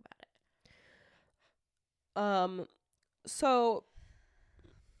anything about it. So,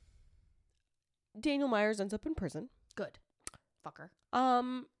 Daniel Myers ends up in prison. Good. Fucker.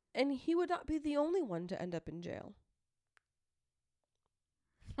 And he would not be the only one to end up in jail.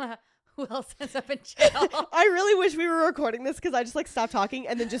 Who else ends up in jail? I really wish we were recording this because I just stopped talking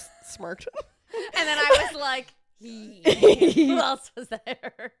and then just smirked. And then I was like, who else was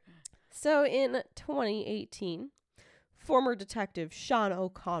there? So in 2018, former detective Sean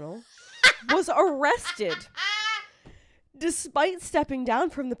O'Connell was arrested despite stepping down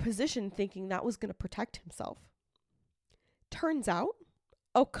from the position thinking that was going to protect himself. Turns out,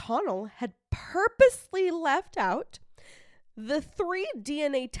 O'Connell had purposely left out the 3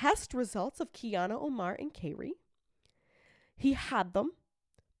 DNA test results of Kiana, Omar, and Kayri. He had them,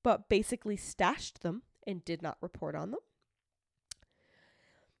 but basically stashed them and did not report on them.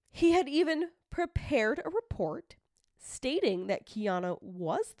 He had even prepared a report stating that Kiana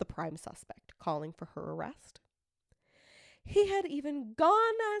was the prime suspect, calling for her arrest. He had even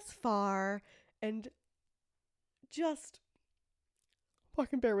gone as far and just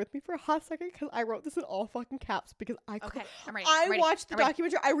fucking bear with me for a hot second because I wrote this in all fucking caps because Okay, I'm ready. I watched the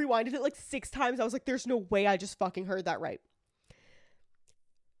documentary. I rewinded it 6 times. I was like, there's no way I just fucking heard that right.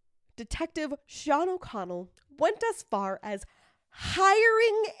 Detective Sean O'Connell went as far as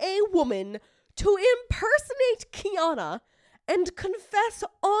hiring a woman to impersonate Kiana and confess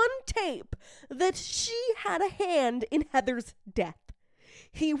on tape that she had a hand in Heather's death.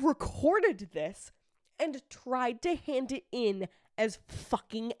 He recorded this and tried to hand it in as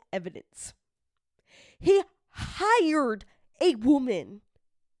fucking evidence. He hired a woman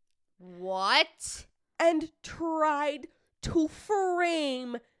What? and tried to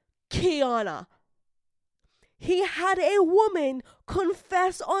frame Kiana. He had a woman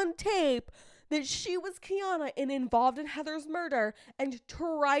confess on tape that she was Kiana and involved in Heather's murder and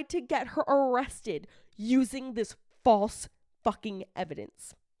tried to get her arrested using this false fucking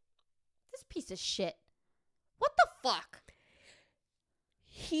evidence. This piece of shit. What the fuck?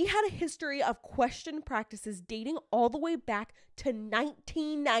 He had a history of questioned practices dating all the way back to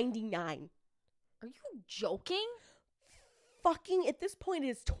 1999. Are you joking? Fucking, at this point, it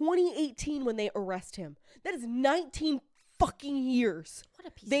is 2018 when they arrest him. That is 19 fucking years. What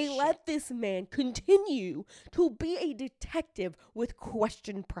a piece They of let shit. this man continue to be a detective with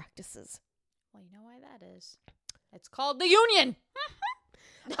questioned practices. Well, you know why that is. It's called the union.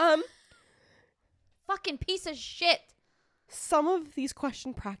 Fucking piece of shit. Some of these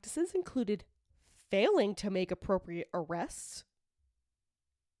questioned practices included failing to make appropriate arrests.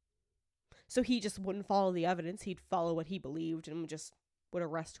 So he just wouldn't follow the evidence. He'd follow what he believed and just would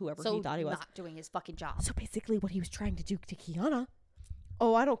arrest whoever he thought he was. Not doing his fucking job. So basically what he was trying to do to Kiana.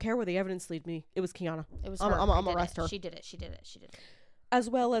 Oh, I don't care where the evidence lead me. It was Kiana. It was I'm her. gonna Did arrest it. her. She did it. As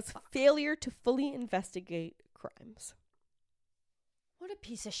well as failure to fully investigate crimes. What a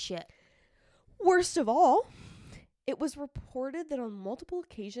piece of shit. Worst of all, it was reported that on multiple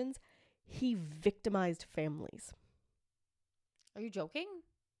occasions he victimized families. Are you joking?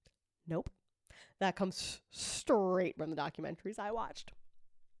 Nope. That comes straight from the documentaries I watched.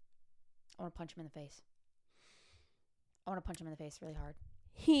 I want to punch him in the face. I want to punch him in the face really hard.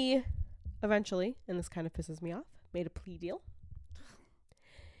 He eventually, and this kind of pisses me off, made a plea deal.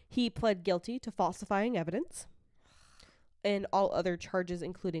 He pled guilty to falsifying evidence, and all other charges,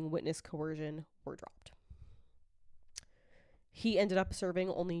 including witness coercion, were dropped. He ended up serving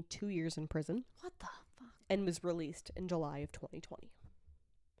only 2 years in prison What the fuck? and was released in July of 2020.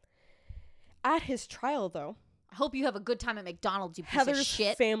 At his trial, though, I hope you have a good time at McDonald's, you piece Heather's of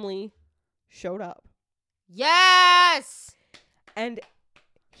shit. family showed up, Yes! and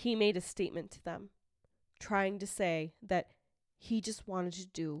he made a statement to them, trying to say that he just wanted to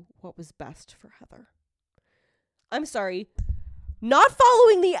do what was best for Heather. I'm sorry. Not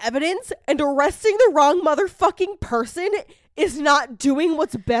following the evidence and arresting the wrong motherfucking person is not doing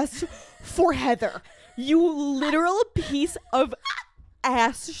what's best for Heather. You literal piece of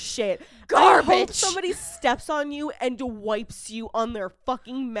ass shit. I hope Garbage. somebody steps on you and wipes you on their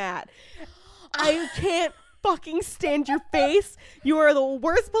fucking mat. I can't fucking stand your face. You are the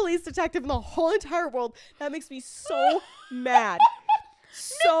worst police detective in the whole entire world. That makes me so mad.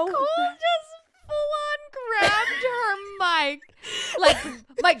 So Nicole mad. just full on grabbed her mic. Like,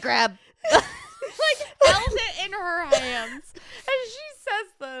 mic grab. Like, held it in her hands. And she says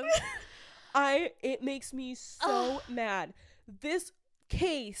this. It makes me so mad. This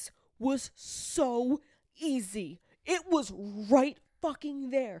case was so easy. It was right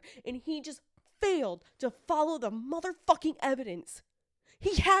fucking there. And he just failed to follow the motherfucking evidence.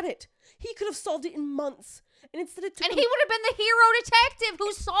 He had it. He could have solved it in months. And instead it took And him, he would have been the hero detective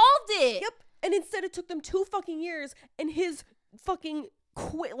who solved it. Yep. And instead it took them 2 fucking years and his fucking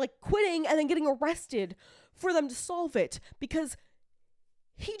quitting and then getting arrested for them to solve it because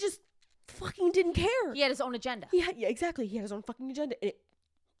he just fucking didn't care. He had his own agenda. Yeah, exactly. He had his own fucking agenda. And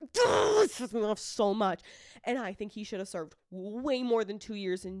it pisses me off so much. And I think he should have served way more than 2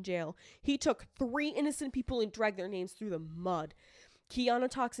 years in jail. He took 3 innocent people and dragged their names through the mud. Kiana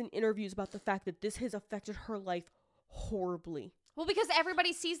talks in interviews about the fact that this has affected her life horribly. Well, because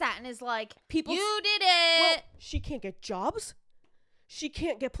everybody sees that and is like, People you did it. Well, she can't get jobs. She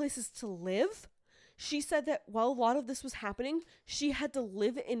can't get places to live. She said that while a lot of this was happening, she had to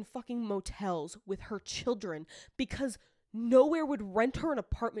live in fucking motels with her children because nowhere would rent her an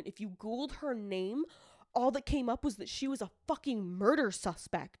apartment. If you Googled her name, all that came up was that she was a fucking murder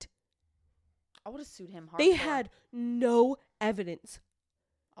suspect. I would have sued him hardcore. They had no evidence.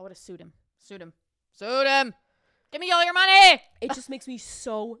 I would have sued him. Sued him. Give me all your money. It just makes me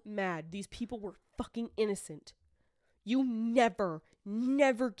so mad. These people were fucking innocent. You never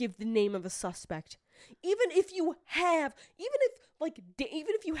give the name of a suspect. Even if you have, even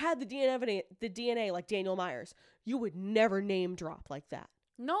if you had the DNA like Daniel Myers, you would never name drop like that.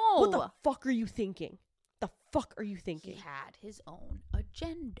 No. What the fuck are you thinking? He had his own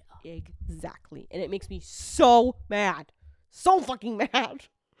agenda. Exactly. And it makes me so mad. So fucking mad.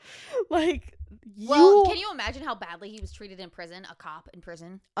 Like, Well, can you imagine how badly he was treated in prison? A cop in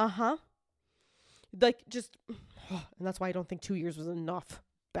prison. Uh-huh. Like, just, and that's why I don't think 2 years was enough,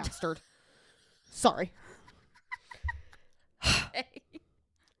 bastard. Sorry.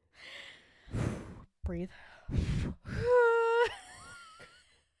 Breathe.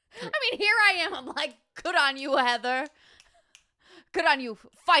 I'm mean, here I am. I'm like, good on you, Heather. Good on you.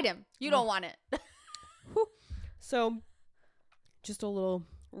 Fight him. You don't want it. So, just a little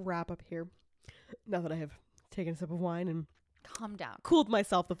wrap up here. Now that I have taken a sip of wine and Calm down. cooled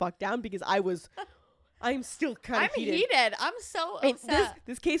myself the fuck down because I'm still kind I'm of heated. I'm so And upset.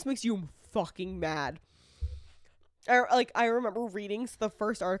 this case makes you fucking mad. I remember reading the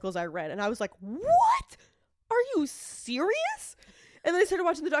first articles I read, and I was like, "What? Are you serious?" And then I started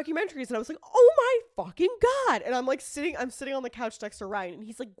watching the documentaries, and I was like, "Oh my fucking god!" And I'm sitting on the couch next to Ryan, and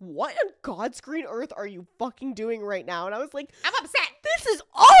he's like, "What on God's green earth are you fucking doing right now?" And I was like, I'm upset. "This is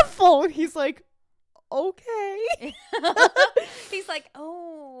awful." And he's like, "Okay." He's like,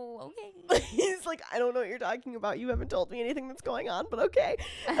 oh, okay. He's like, "I don't know what you're talking about. You haven't told me anything that's going on, but okay."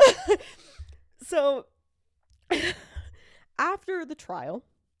 So after the trial,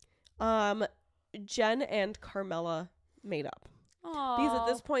 Jen and Carmela made up. Because at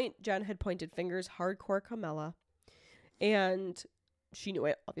this point, Jen had pointed fingers hardcore Carmela, and she knew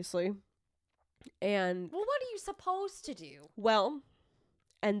it, obviously. And Well, what are you supposed to do? well,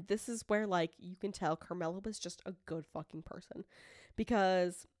 and this is where, like, you can tell Carmela was just a good fucking person.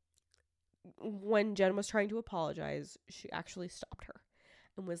 Because when Jen was trying to apologize, she actually stopped her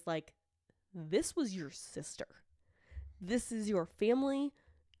and was like, "This was your sister. This is your family,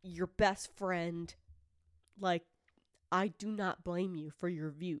 your best friend. Like, I do not blame you for your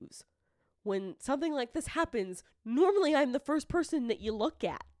views. When something like this happens, normally I'm the first person that you look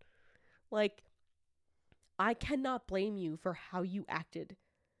at. Like, I cannot blame you for how you acted."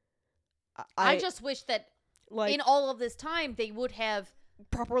 I just wish that like in all of this time they would have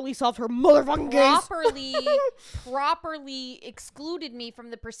properly solved her motherfucking case. properly excluded me from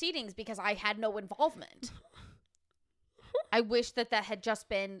the proceedings because I had no involvement. I wish that had just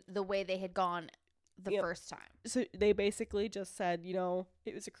been the way they had gone the first time. So they basically just said,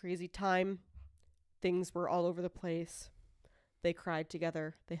 it was a crazy time. Things were all over the place. They cried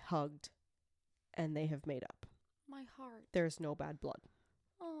together. They hugged. And they have made up. My heart. There's no bad blood.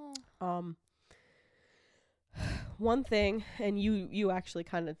 Oh. One thing, and you actually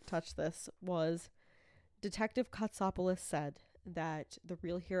kind of touched this, was Detective Katsopoulos said that the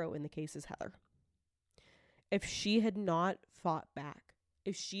real hero in the case is Heather. If she had not fought back,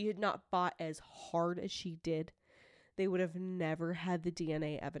 if she had not fought as hard as she did, they would have never had the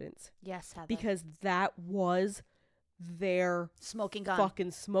DNA evidence. Yes, Heather. Because that was their smoking gun.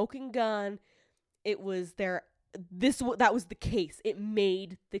 Fucking smoking gun. It was that was the case. It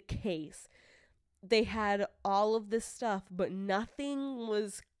made the case. They had all of this stuff, but nothing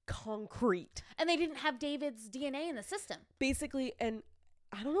was concrete. And they didn't have David's DNA in the system. Basically, and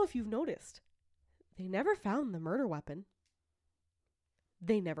I don't know if you've noticed, they never found the murder weapon.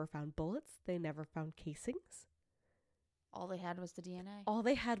 They never found bullets. They never found casings. All they had was the DNA. All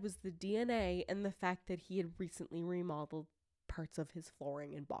they had was the DNA and the fact that he had recently remodeled parts of his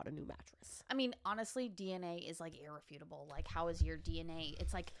flooring and bought a new mattress. I mean, honestly, DNA is like irrefutable. Like, how is your DNA?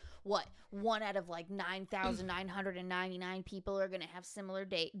 It's like, what? 1 out of like 9,999 people are going to have similar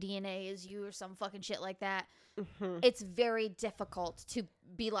DNA as you or some fucking shit like that. Mm-hmm. It's very difficult to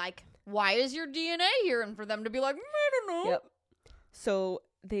be like, why is your DNA here? And for them to be like, I don't know. Yep. So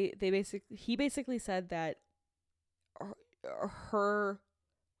he basically said that her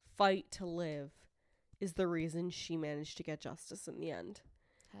fight to live is the reason she managed to get justice in the end.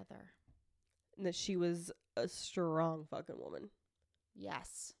 Heather. And that she was a strong fucking woman.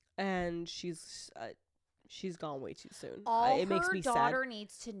 Yes. And she's gone way too soon. All it makes me her daughter sad.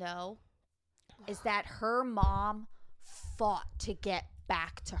 needs to know is that her mom fought to get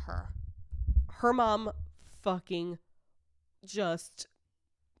back to her. Her mom fucking just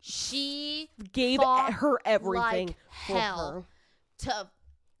she gave her everything like for hell her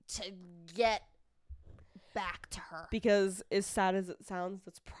to get back to her. Because as sad as it sounds,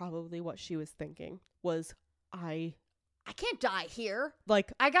 that's probably what she was thinking. Was I can't die here.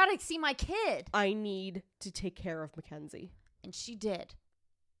 Like, I gotta see my kid. I need to take care of Mackenzie. And she did.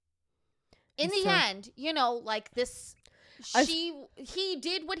 In And the so, end, like this, he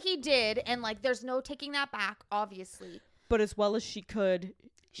did what he did, and like there's no taking that back, obviously. But as well as she could,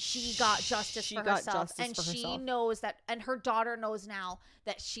 she got justice for herself. And she knows that, and her daughter knows now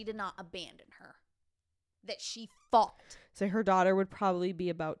that she did not abandon her. That she fought. So her daughter would probably be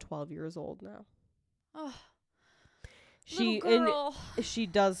about 12 years old now. Oh, she girl. And she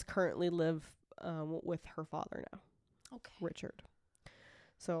does currently live with her father now. Okay. Richard.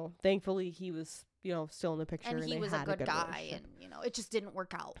 So thankfully he was, still in the picture, and he was a good guy, and it just didn't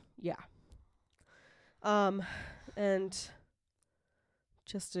work out. Yeah. And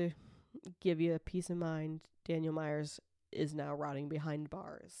just to give you a peace of mind, Daniel Myers is now rotting behind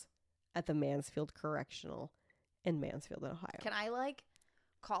bars at the Mansfield Correctional in Mansfield, Ohio. Can I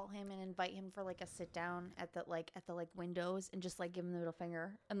call him and invite him for a sit down at the windows and just give him the middle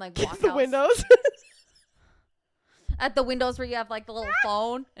finger and walk the out windows? at the windows where you have the little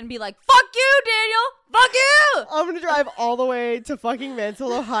phone and be like, "Fuck you, Daniel! Fuck you!" I'm gonna drive all the way to fucking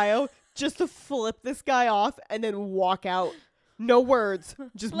Mansfield, Ohio, just to flip this guy off and then walk out. No words,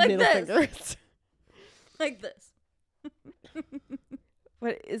 just Like middle this. fingers. Like this.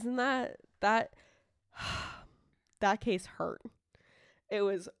 But isn't that case hurt? It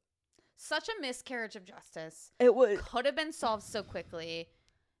was. Such a miscarriage of justice. It was. Could have been solved so quickly.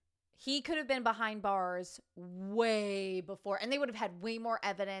 He could have been behind bars way before, and they would have had way more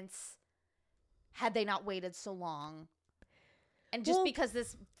evidence had they not waited so long. And just because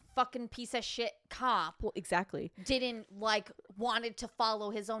this fucking piece of shit cop Exactly. didn't wanted to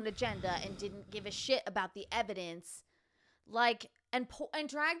follow his own agenda and didn't give a shit about the evidence, and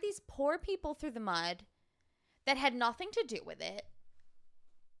drag these poor people through the mud that had nothing to do with it.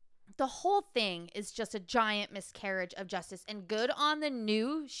 The whole thing is just a giant miscarriage of justice, and good on the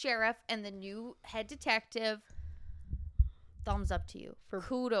new sheriff and the new head detective. Thumbs up to you.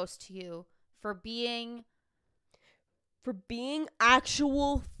 Kudos to you for being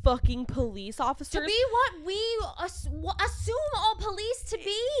actual fucking police officers. to be what we assume all police to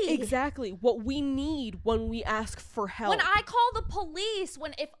be. Exactly what we need when we ask for help. When I call the police,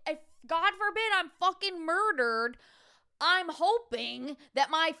 if God forbid I'm fucking murdered, I'm hoping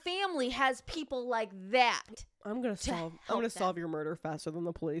that my family has people like that. I'm gonna solve your murder faster than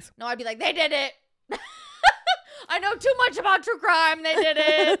the police. No, I'd be like, they did it. I know too much about true crime. They did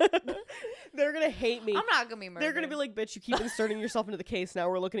it. They're gonna hate me. I'm not gonna be murdered. They're gonna be like, bitch, you keep inserting yourself into the case. Now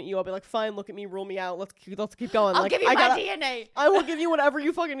we're looking at you. I'll be like, fine, look at me, rule me out. Let's keep going. I'll give you my DNA. I will give you whatever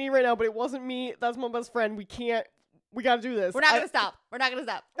you fucking need right now, but it wasn't me. That's my best friend. We gotta do this. We're not gonna stop. We're not gonna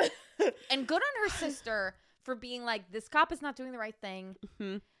stop. And good on her sister for being like, this cop is not doing the right thing.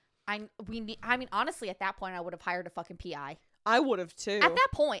 Mm-hmm. I mean, honestly, at that point, I would have hired a fucking PI. I would have too. At that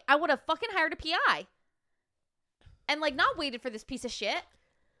point, I would have fucking hired a PI. And not waited for this piece of shit.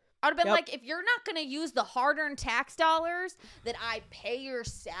 I would have been like, if you're not going to use the hard-earned tax dollars that I pay your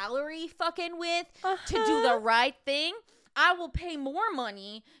salary fucking with to do the right thing, I will pay more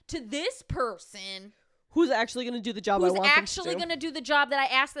money to this person who's actually going to do the job I want them to do. Who's actually going to do the job that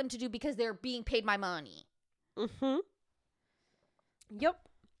I asked them to do because they're being paid my money. Mm-hmm. Yep.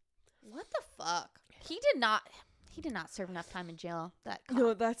 What the fuck? He did not serve enough time in jail. That cop.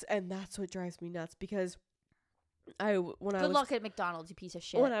 No, that's what drives me nuts because Good luck at McDonald's, you piece of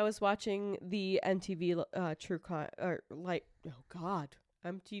shit. When I was watching the MTV True Crime,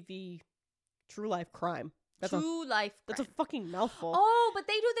 MTV True Life Crime. That's a fucking mouthful. Oh, but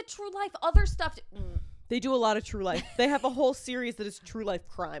they do the True Life other stuff. They do a lot of True Life. They have a whole series that is True Life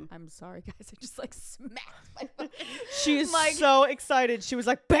Crime. I'm sorry, guys. I just smacked my fucking... She is so excited. She was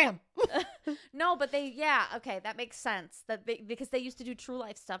like, bam! No, but okay, that makes sense. Because they used to do True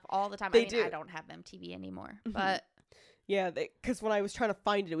Life stuff all the time. Do. I don't have MTV anymore, but... Yeah, because when I was trying to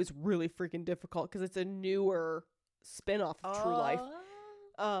find it, it was really freaking difficult because it's a newer spin-off of True Life.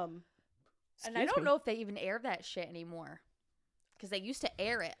 And I don't know if they even air that shit anymore. Because they used to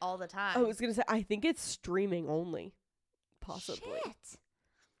air it all the time. I was going to say, I think it's streaming only. Possibly. Shit.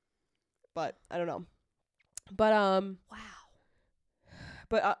 But, I don't know. But, wow.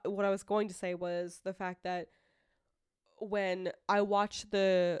 But what I was going to say was the fact that when I watched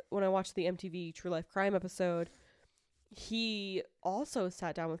the MTV True Life Crime episode, he also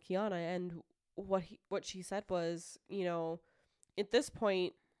sat down with Kiana, and what she said was, at this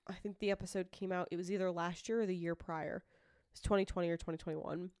point, I think the episode came out, it was either last year or the year prior. It was 2020 or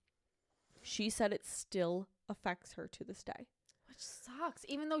 2021. She said it still affects her to this day. Which sucks,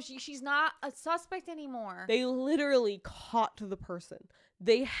 even though she's not a suspect anymore. They literally caught the person.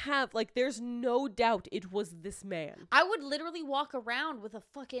 They have, there's no doubt it was this man. I would literally walk around with a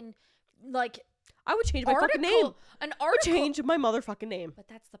fucking, I would change my fucking name. An article. I would change my motherfucking name. But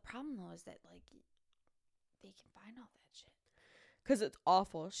that's the problem, though, is that, they can find all that shit. Because it's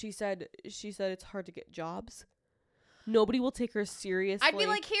awful. She said it's hard to get jobs. Nobody will take her seriously. I'd be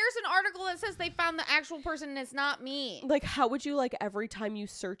like, here's an article that says they found the actual person and it's not me. How would you, every time you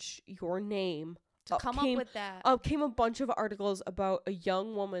search your name... To come up with that. Came a bunch of articles about a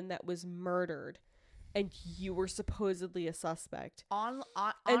young woman that was murdered, and you were supposedly a suspect.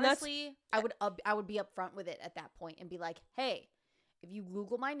 Honestly, I would be upfront with it at that point and be like, hey, if you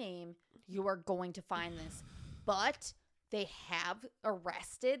Google my name, you are going to find this. But they have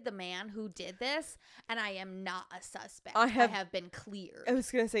arrested the man who did this, and I am not a suspect. I I have- have been cleared. I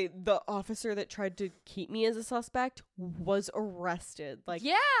was gonna say the officer that tried to keep me as a suspect was arrested. Like,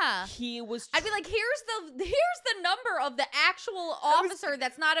 yeah. he was. I'd be like, here's the number of the actual officer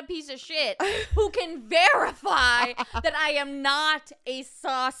that's not a piece of shit who can verify that I am not a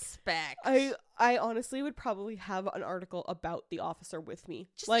suspect. I honestly would probably have an article about the officer with me.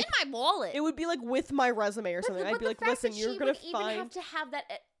 Just like, in my wallet. it would be like with my resume or something. I'd be like, listen, you're gonna even find. have to have that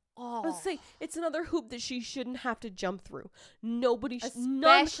at all. Let's say it's another hoop that she shouldn't have to jump through. Nobody,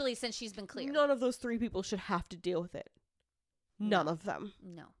 Especially since she's been cleared. none of those 3 people should have to deal with it. None of them.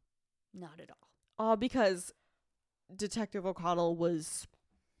 No, not at all. All because Detective O'Connell was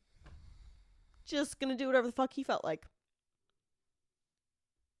just gonna do whatever the fuck he felt like.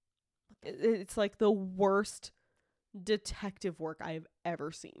 It's like the worst detective work I've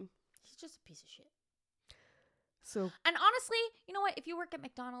ever seen. He's just a piece of shit. So, And honestly, you know what? If you work at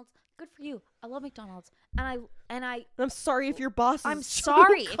McDonald's, good for you. I love McDonald's, and I'm sorry if your boss is I'm Sean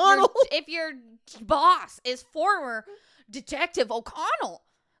sorry O'Connell. if your boss is former Detective O'Connell.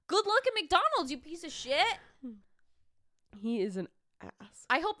 Good luck at McDonald's, you piece of shit. He is an ass.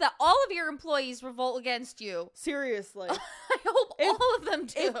 I hope that all of your employees revolt against you. Seriously. I hope all of them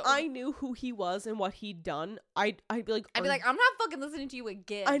do. If I knew who he was and what he'd done, I'd be like, I'd be like, I'm not fucking listening to you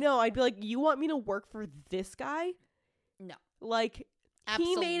again. I know. I'd be like, you want me to work for this guy? No. Like,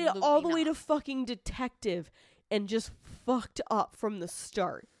 he made it all the way to fucking detective and just fucked up from the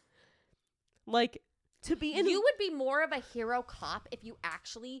start. Like, to be in... You would be more of a hero cop if you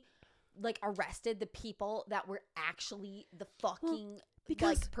actually, like, arrested the people that were actually the fucking,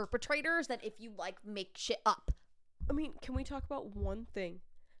 because- like, perpetrators than if you, like, make shit up. I mean, can we talk about one thing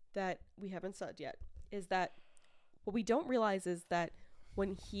that we haven't said yet? Is that what we don't realize is that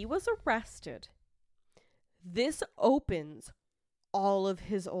when he was arrested, this opens all of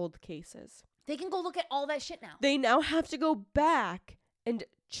his old cases. They can go look at all that shit now. They now have to go back and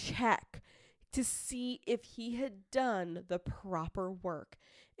check to see if he had done the proper work.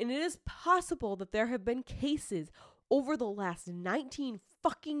 And it is possible that there have been cases over the last 19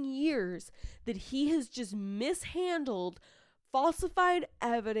 fucking years that he has just mishandled, falsified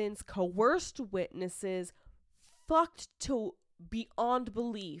evidence, coerced witnesses, fucked to beyond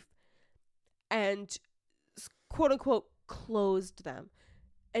belief, and quote unquote closed them.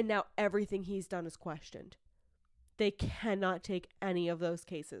 And now everything he's done is questioned. They cannot take any of those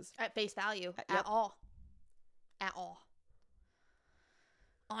cases At face value. Yep. At all. At all.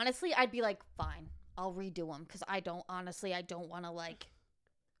 Honestly, I'd be like, fine, I'll redo them. Because I don't want to, like,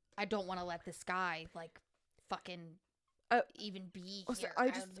 I don't want to let this guy, like, fucking even be Also, here. I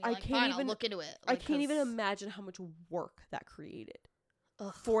I'd just- be I like, can't fine, even- I'll look into it. I Like, can't even 'cause- imagine how much work that created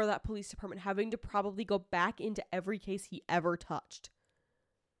Ugh. for that police department, having to probably go back into every case he ever touched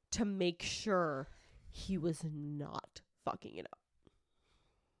to make sure he was not fucking it up.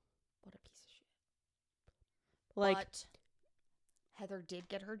 What a piece of shit. Like, But Heather did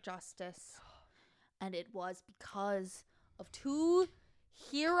get her justice, and it was because of 2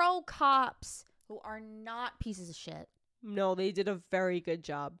 hero cops who are not pieces of shit, no, they did a very good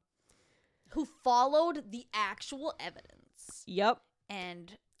job. who followed the actual evidence Yep.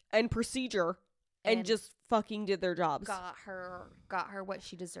 and And procedure and just fucking did their jobs. got her what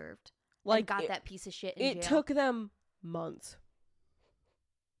she deserved. Like, and got it, that piece of shit in it jail. took them months.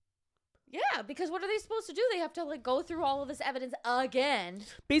 Yeah, because what are they supposed to do? They have to, like, go through all of this evidence again.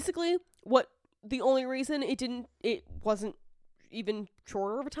 Basically, the only reason it wasn't even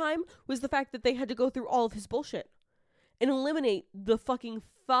shorter of a time was the fact that they had to go through all of his bullshit and eliminate the fucking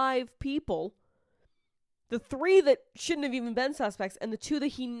 5 people, the 3 that shouldn't have even been suspects and the 2 that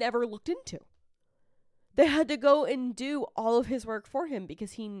he never looked into. They had to go and do all of his work for him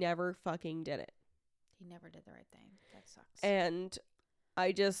because he never fucking did it. He never did the right thing. That sucks. And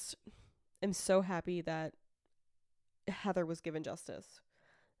I just am so happy that Heather was given justice,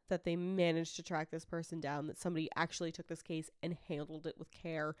 that they managed to track this person down, that somebody actually took this case and handled it with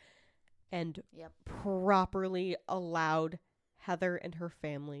care and Yep. properly allowed Heather and her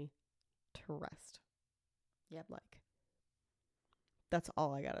family to rest. Yep. Like, that's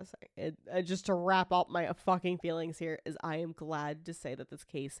all I gotta say. Just to wrap up my fucking feelings here is I am glad to say that this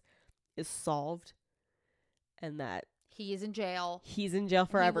case is solved and that He is in jail. he's in jail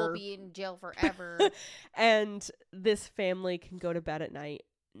forever. He will be in jail forever. And this family can go to bed at night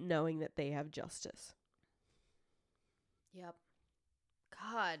knowing that they have justice. Yep.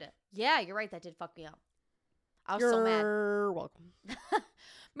 God. Yeah, you're right. That did fuck me up. I was so mad. You're welcome.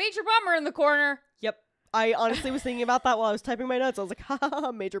 Major bummer in the corner. Yep. I honestly was thinking about that while I was typing my notes. I was like, ha ha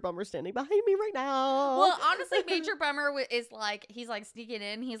ha, Major Bummer standing behind me right now. Well, honestly, Major Bummer is like, he's like sneaking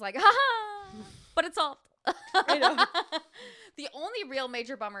in. He's like, ha ha, but it's solved. I know. The only real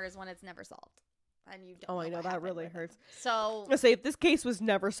Major Bummer is when it's never solved. And you don't Oh, I know, what that happened really with it. hurts. So, I say, if this case was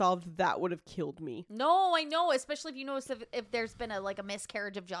never solved, that would have killed me. no, I know, especially if you notice if there's been a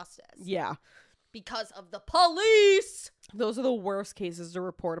miscarriage of justice. Yeah. Because of the police. Those are the worst cases to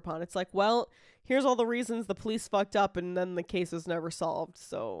report upon. It's like, well, here's all the reasons the police fucked up, and then the case was never solved.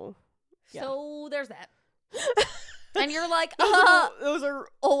 So, yeah. So there's that. And you're like, those are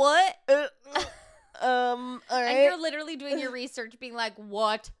what? all right. And you're literally doing your research, being like,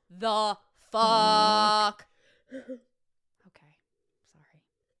 what the fuck? Okay, sorry.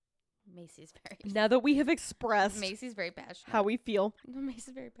 Macy's very. Now that we have expressed Macy's very passionate. how we feel,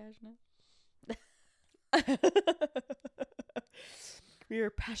 Macy's very passionate. we are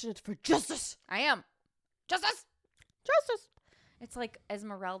passionate for justice. I am. Justice. Justice. It's like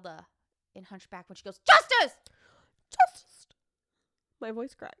Esmeralda in Hunchback when she goes, justice. Justice. My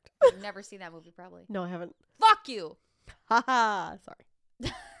voice cracked. You've never seen that movie, probably. No, I haven't. Fuck you. Haha. Sorry.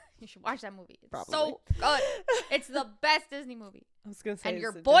 You should watch that movie. It's Probably. so good. It's the best Disney movie. I was gonna say, And is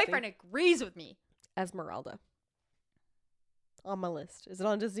your it boyfriend Disney? agrees with me. Esmeralda. On my list. Is it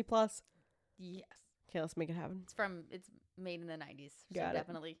on Disney Plus? Yes. Okay, let's make it happen. It's made in the 90s. So Got it.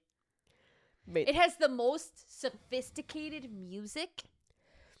 definitely. Made It has the most sophisticated music,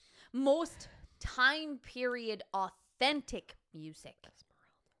 most time period authentic music.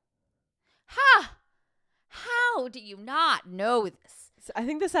 Ha! How do you not know this? I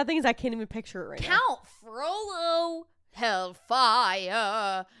think the sad thing is I can't even picture it right now. Count Frollo,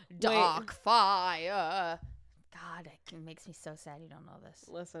 Hellfire, Darkfire. God, it makes me so sad you don't know this.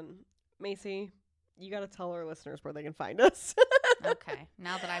 Listen, Macy, you gotta tell our listeners where they can find us. Okay,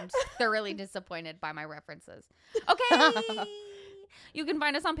 now that I'm thoroughly disappointed by my references. Okay, you can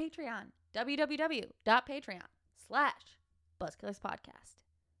find us on Patreon, www.patreon.com/BuzzkillersPodcast.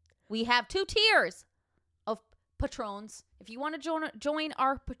 We have 2 tiers of patrons. If you want to join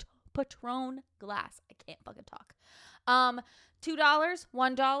our patron glass, I can't fucking talk. $2, $1.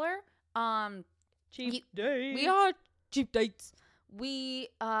 Cheap days. We are cheap dates. We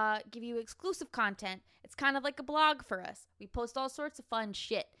give you exclusive content. It's kind of like a blog for us. We post all sorts of fun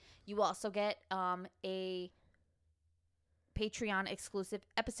shit. You also get a Patreon exclusive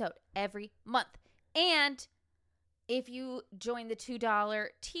episode every month. And if you join the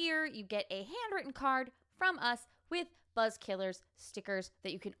 $2 tier, you get a handwritten card from us with Buzz Killers stickers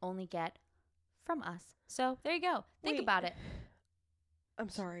that you can only get from us. So there you go. Think Wait. about it. I'm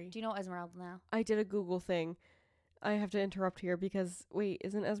sorry. Do you know Esmeralda now? I did a Google thing. I have to interrupt here because, wait,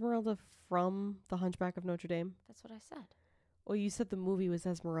 isn't Esmeralda from The Hunchback of Notre Dame? That's what I said. Well, you said the movie was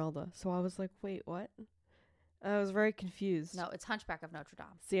Esmeralda. So I was like, wait, what? I was very confused. No, it's Hunchback of Notre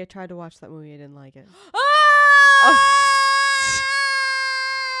Dame. See, I tried to watch that movie. I didn't like it.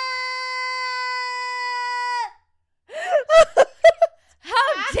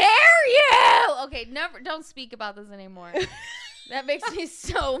 How dare you? Okay, don't speak about this anymore. That makes me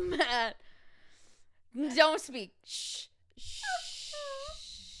so mad. Don't speak. Shh.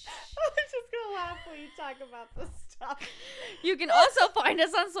 I'm just gonna laugh when you talk about this stuff. You can also find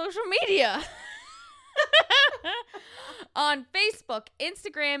us on social media. On Facebook,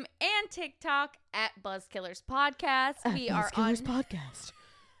 Instagram, and TikTok at Buzzkillers Podcast. We are on Podcast.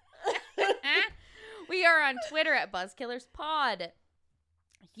 We are on Twitter at Buzzkillers Pod.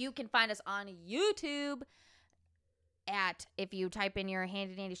 You can find us on YouTube at, if you type in your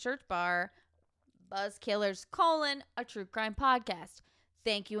handy dandy search bar, Buzzkillers : a true crime podcast.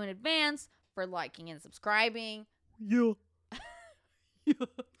 Thank you in advance for liking and subscribing. Yeah.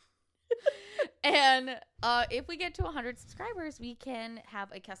 And if we get to 100 subscribers, we can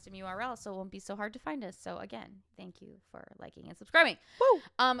have a custom URL, so it won't be so hard to find us. So again, thank you for liking and subscribing. Woo.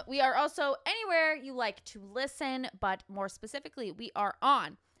 We are also anywhere you like to listen, but more specifically, we are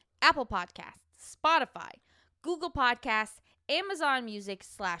on Apple Podcasts, Spotify, Google Podcasts, Amazon Music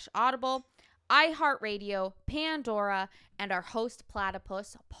 /Audible, iHeartRadio, Pandora, and our host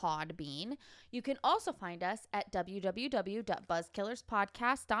platypus, Podbean. You can also find us at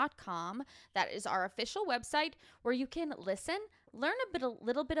www.buzzkillerspodcast.com. That is our official website where you can listen, learn a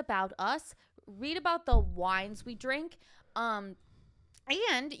little bit about us, read about the wines we drink, and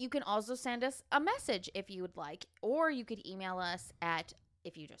you can also send us a message if you would like, or you could email us at,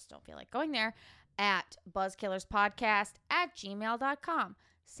 if you just don't feel like going there, at buzzkillerspodcast@gmail.com.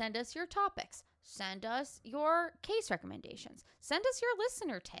 Send us your topics. Send us your case recommendations. Send us your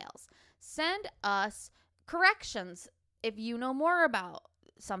listener tales. Send us corrections if you know more about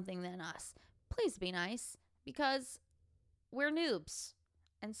something than us. please be nice, because we're noobs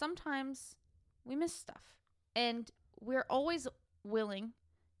and sometimes we miss stuff. And we're always willing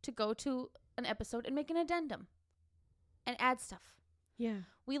to go to an episode and make an addendum and add stuff. Yeah.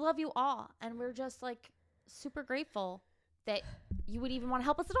 We love you all, and we're just like super grateful that you would even want to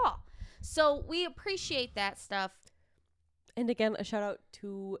help us at all. So we appreciate that stuff. And again, a shout out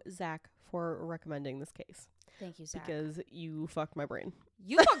to Zach for recommending this case. Thank you, Zach. Because you fucked my brain.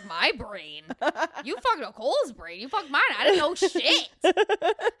 You fucked my brain. You fucked Nicole's brain. You fucked mine. I didn't know shit.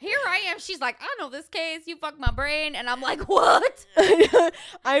 Here I am. She's like, I know this case. You fucked my brain. And I'm like, what?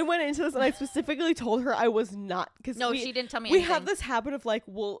 I went into this and I specifically told her I was not. Cause No, she didn't tell me we anything. have this habit of like,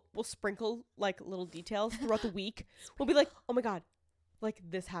 we'll sprinkle like little details throughout the week. We'll be like, oh my God, like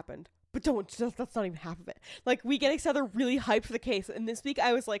this happened. But that's not even half of it. Like we get each other really hyped for the case. And this week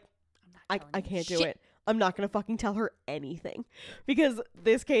I was like, I can't do it. I'm not going to fucking tell her anything because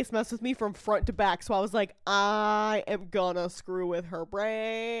this case messed with me from front to back. So I was like, I am gonna screw with her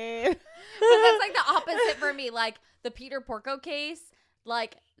brain. But that's like the opposite for me. Like the Peter Porco case,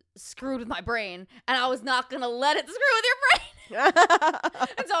 like screwed with my brain, and I was not going to let it screw with your brain.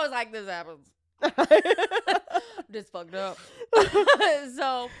 And so I was like, this happens. Just fucked up.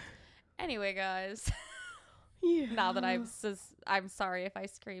 So anyway, guys. Yeah. Now that I'm sorry if I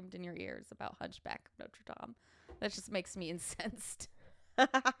screamed in your ears about Hunchback of Notre Dame. That just makes me incensed.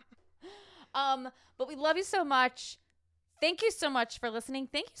 But we love you so much. Thank you so much for listening.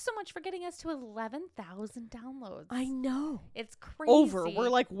 Thank you so much for getting us to 11,000 downloads. I know. It's crazy. Over. We're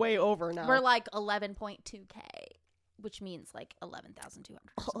like way over now. We're like 11.2K, which means like 11,200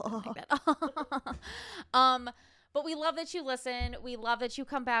 or something like that. But we love that you listen. We love that you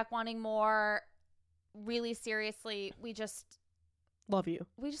come back wanting more. Really, seriously, we just love you.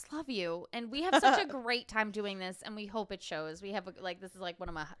 We just love you, and we have such a great time doing this, and we hope it shows. We have this is like one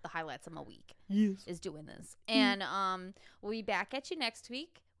of the highlights of my week. Yes, is doing this, and we'll be back at you next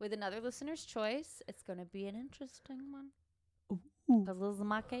week with another listener's choice. It's gonna be an interesting one because this is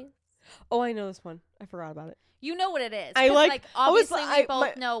my case. Oh, I know this one. I forgot about it. You know what it is. I like obviously we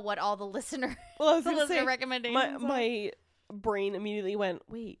both know what all the listener recommendations. My brain immediately went,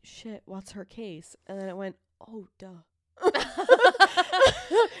 wait, shit, what's her case? And then it went, oh, duh. So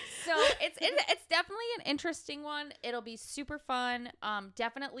it's definitely an interesting one. It'll be super fun.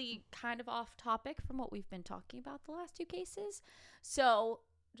 Definitely kind of off topic from what we've been talking about the last two cases. So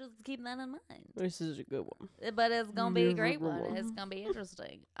just keep that in mind. This is a good one. But it's gonna be a great one. It's gonna be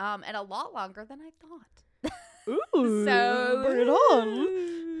interesting. And a lot longer than I thought. Ooh, so bring it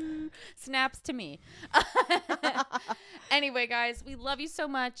on. Snaps to me. Anyway, guys, we love you so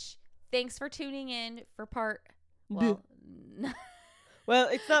much. Thanks for tuning in for part. Well,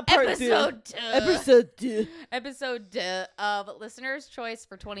 it's not part episode two. Episode two of Listener's Choice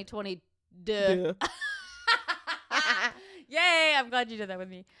for 2020. Yay! I'm glad you did that with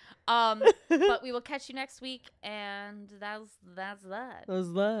me. But we will catch you next week, and that's that.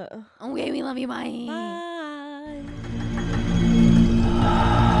 That's that. Okay, we love you. Bye. Bye.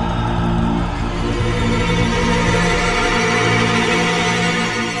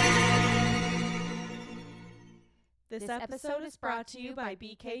 This episode is brought to you by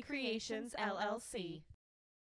BK Creations, LLC.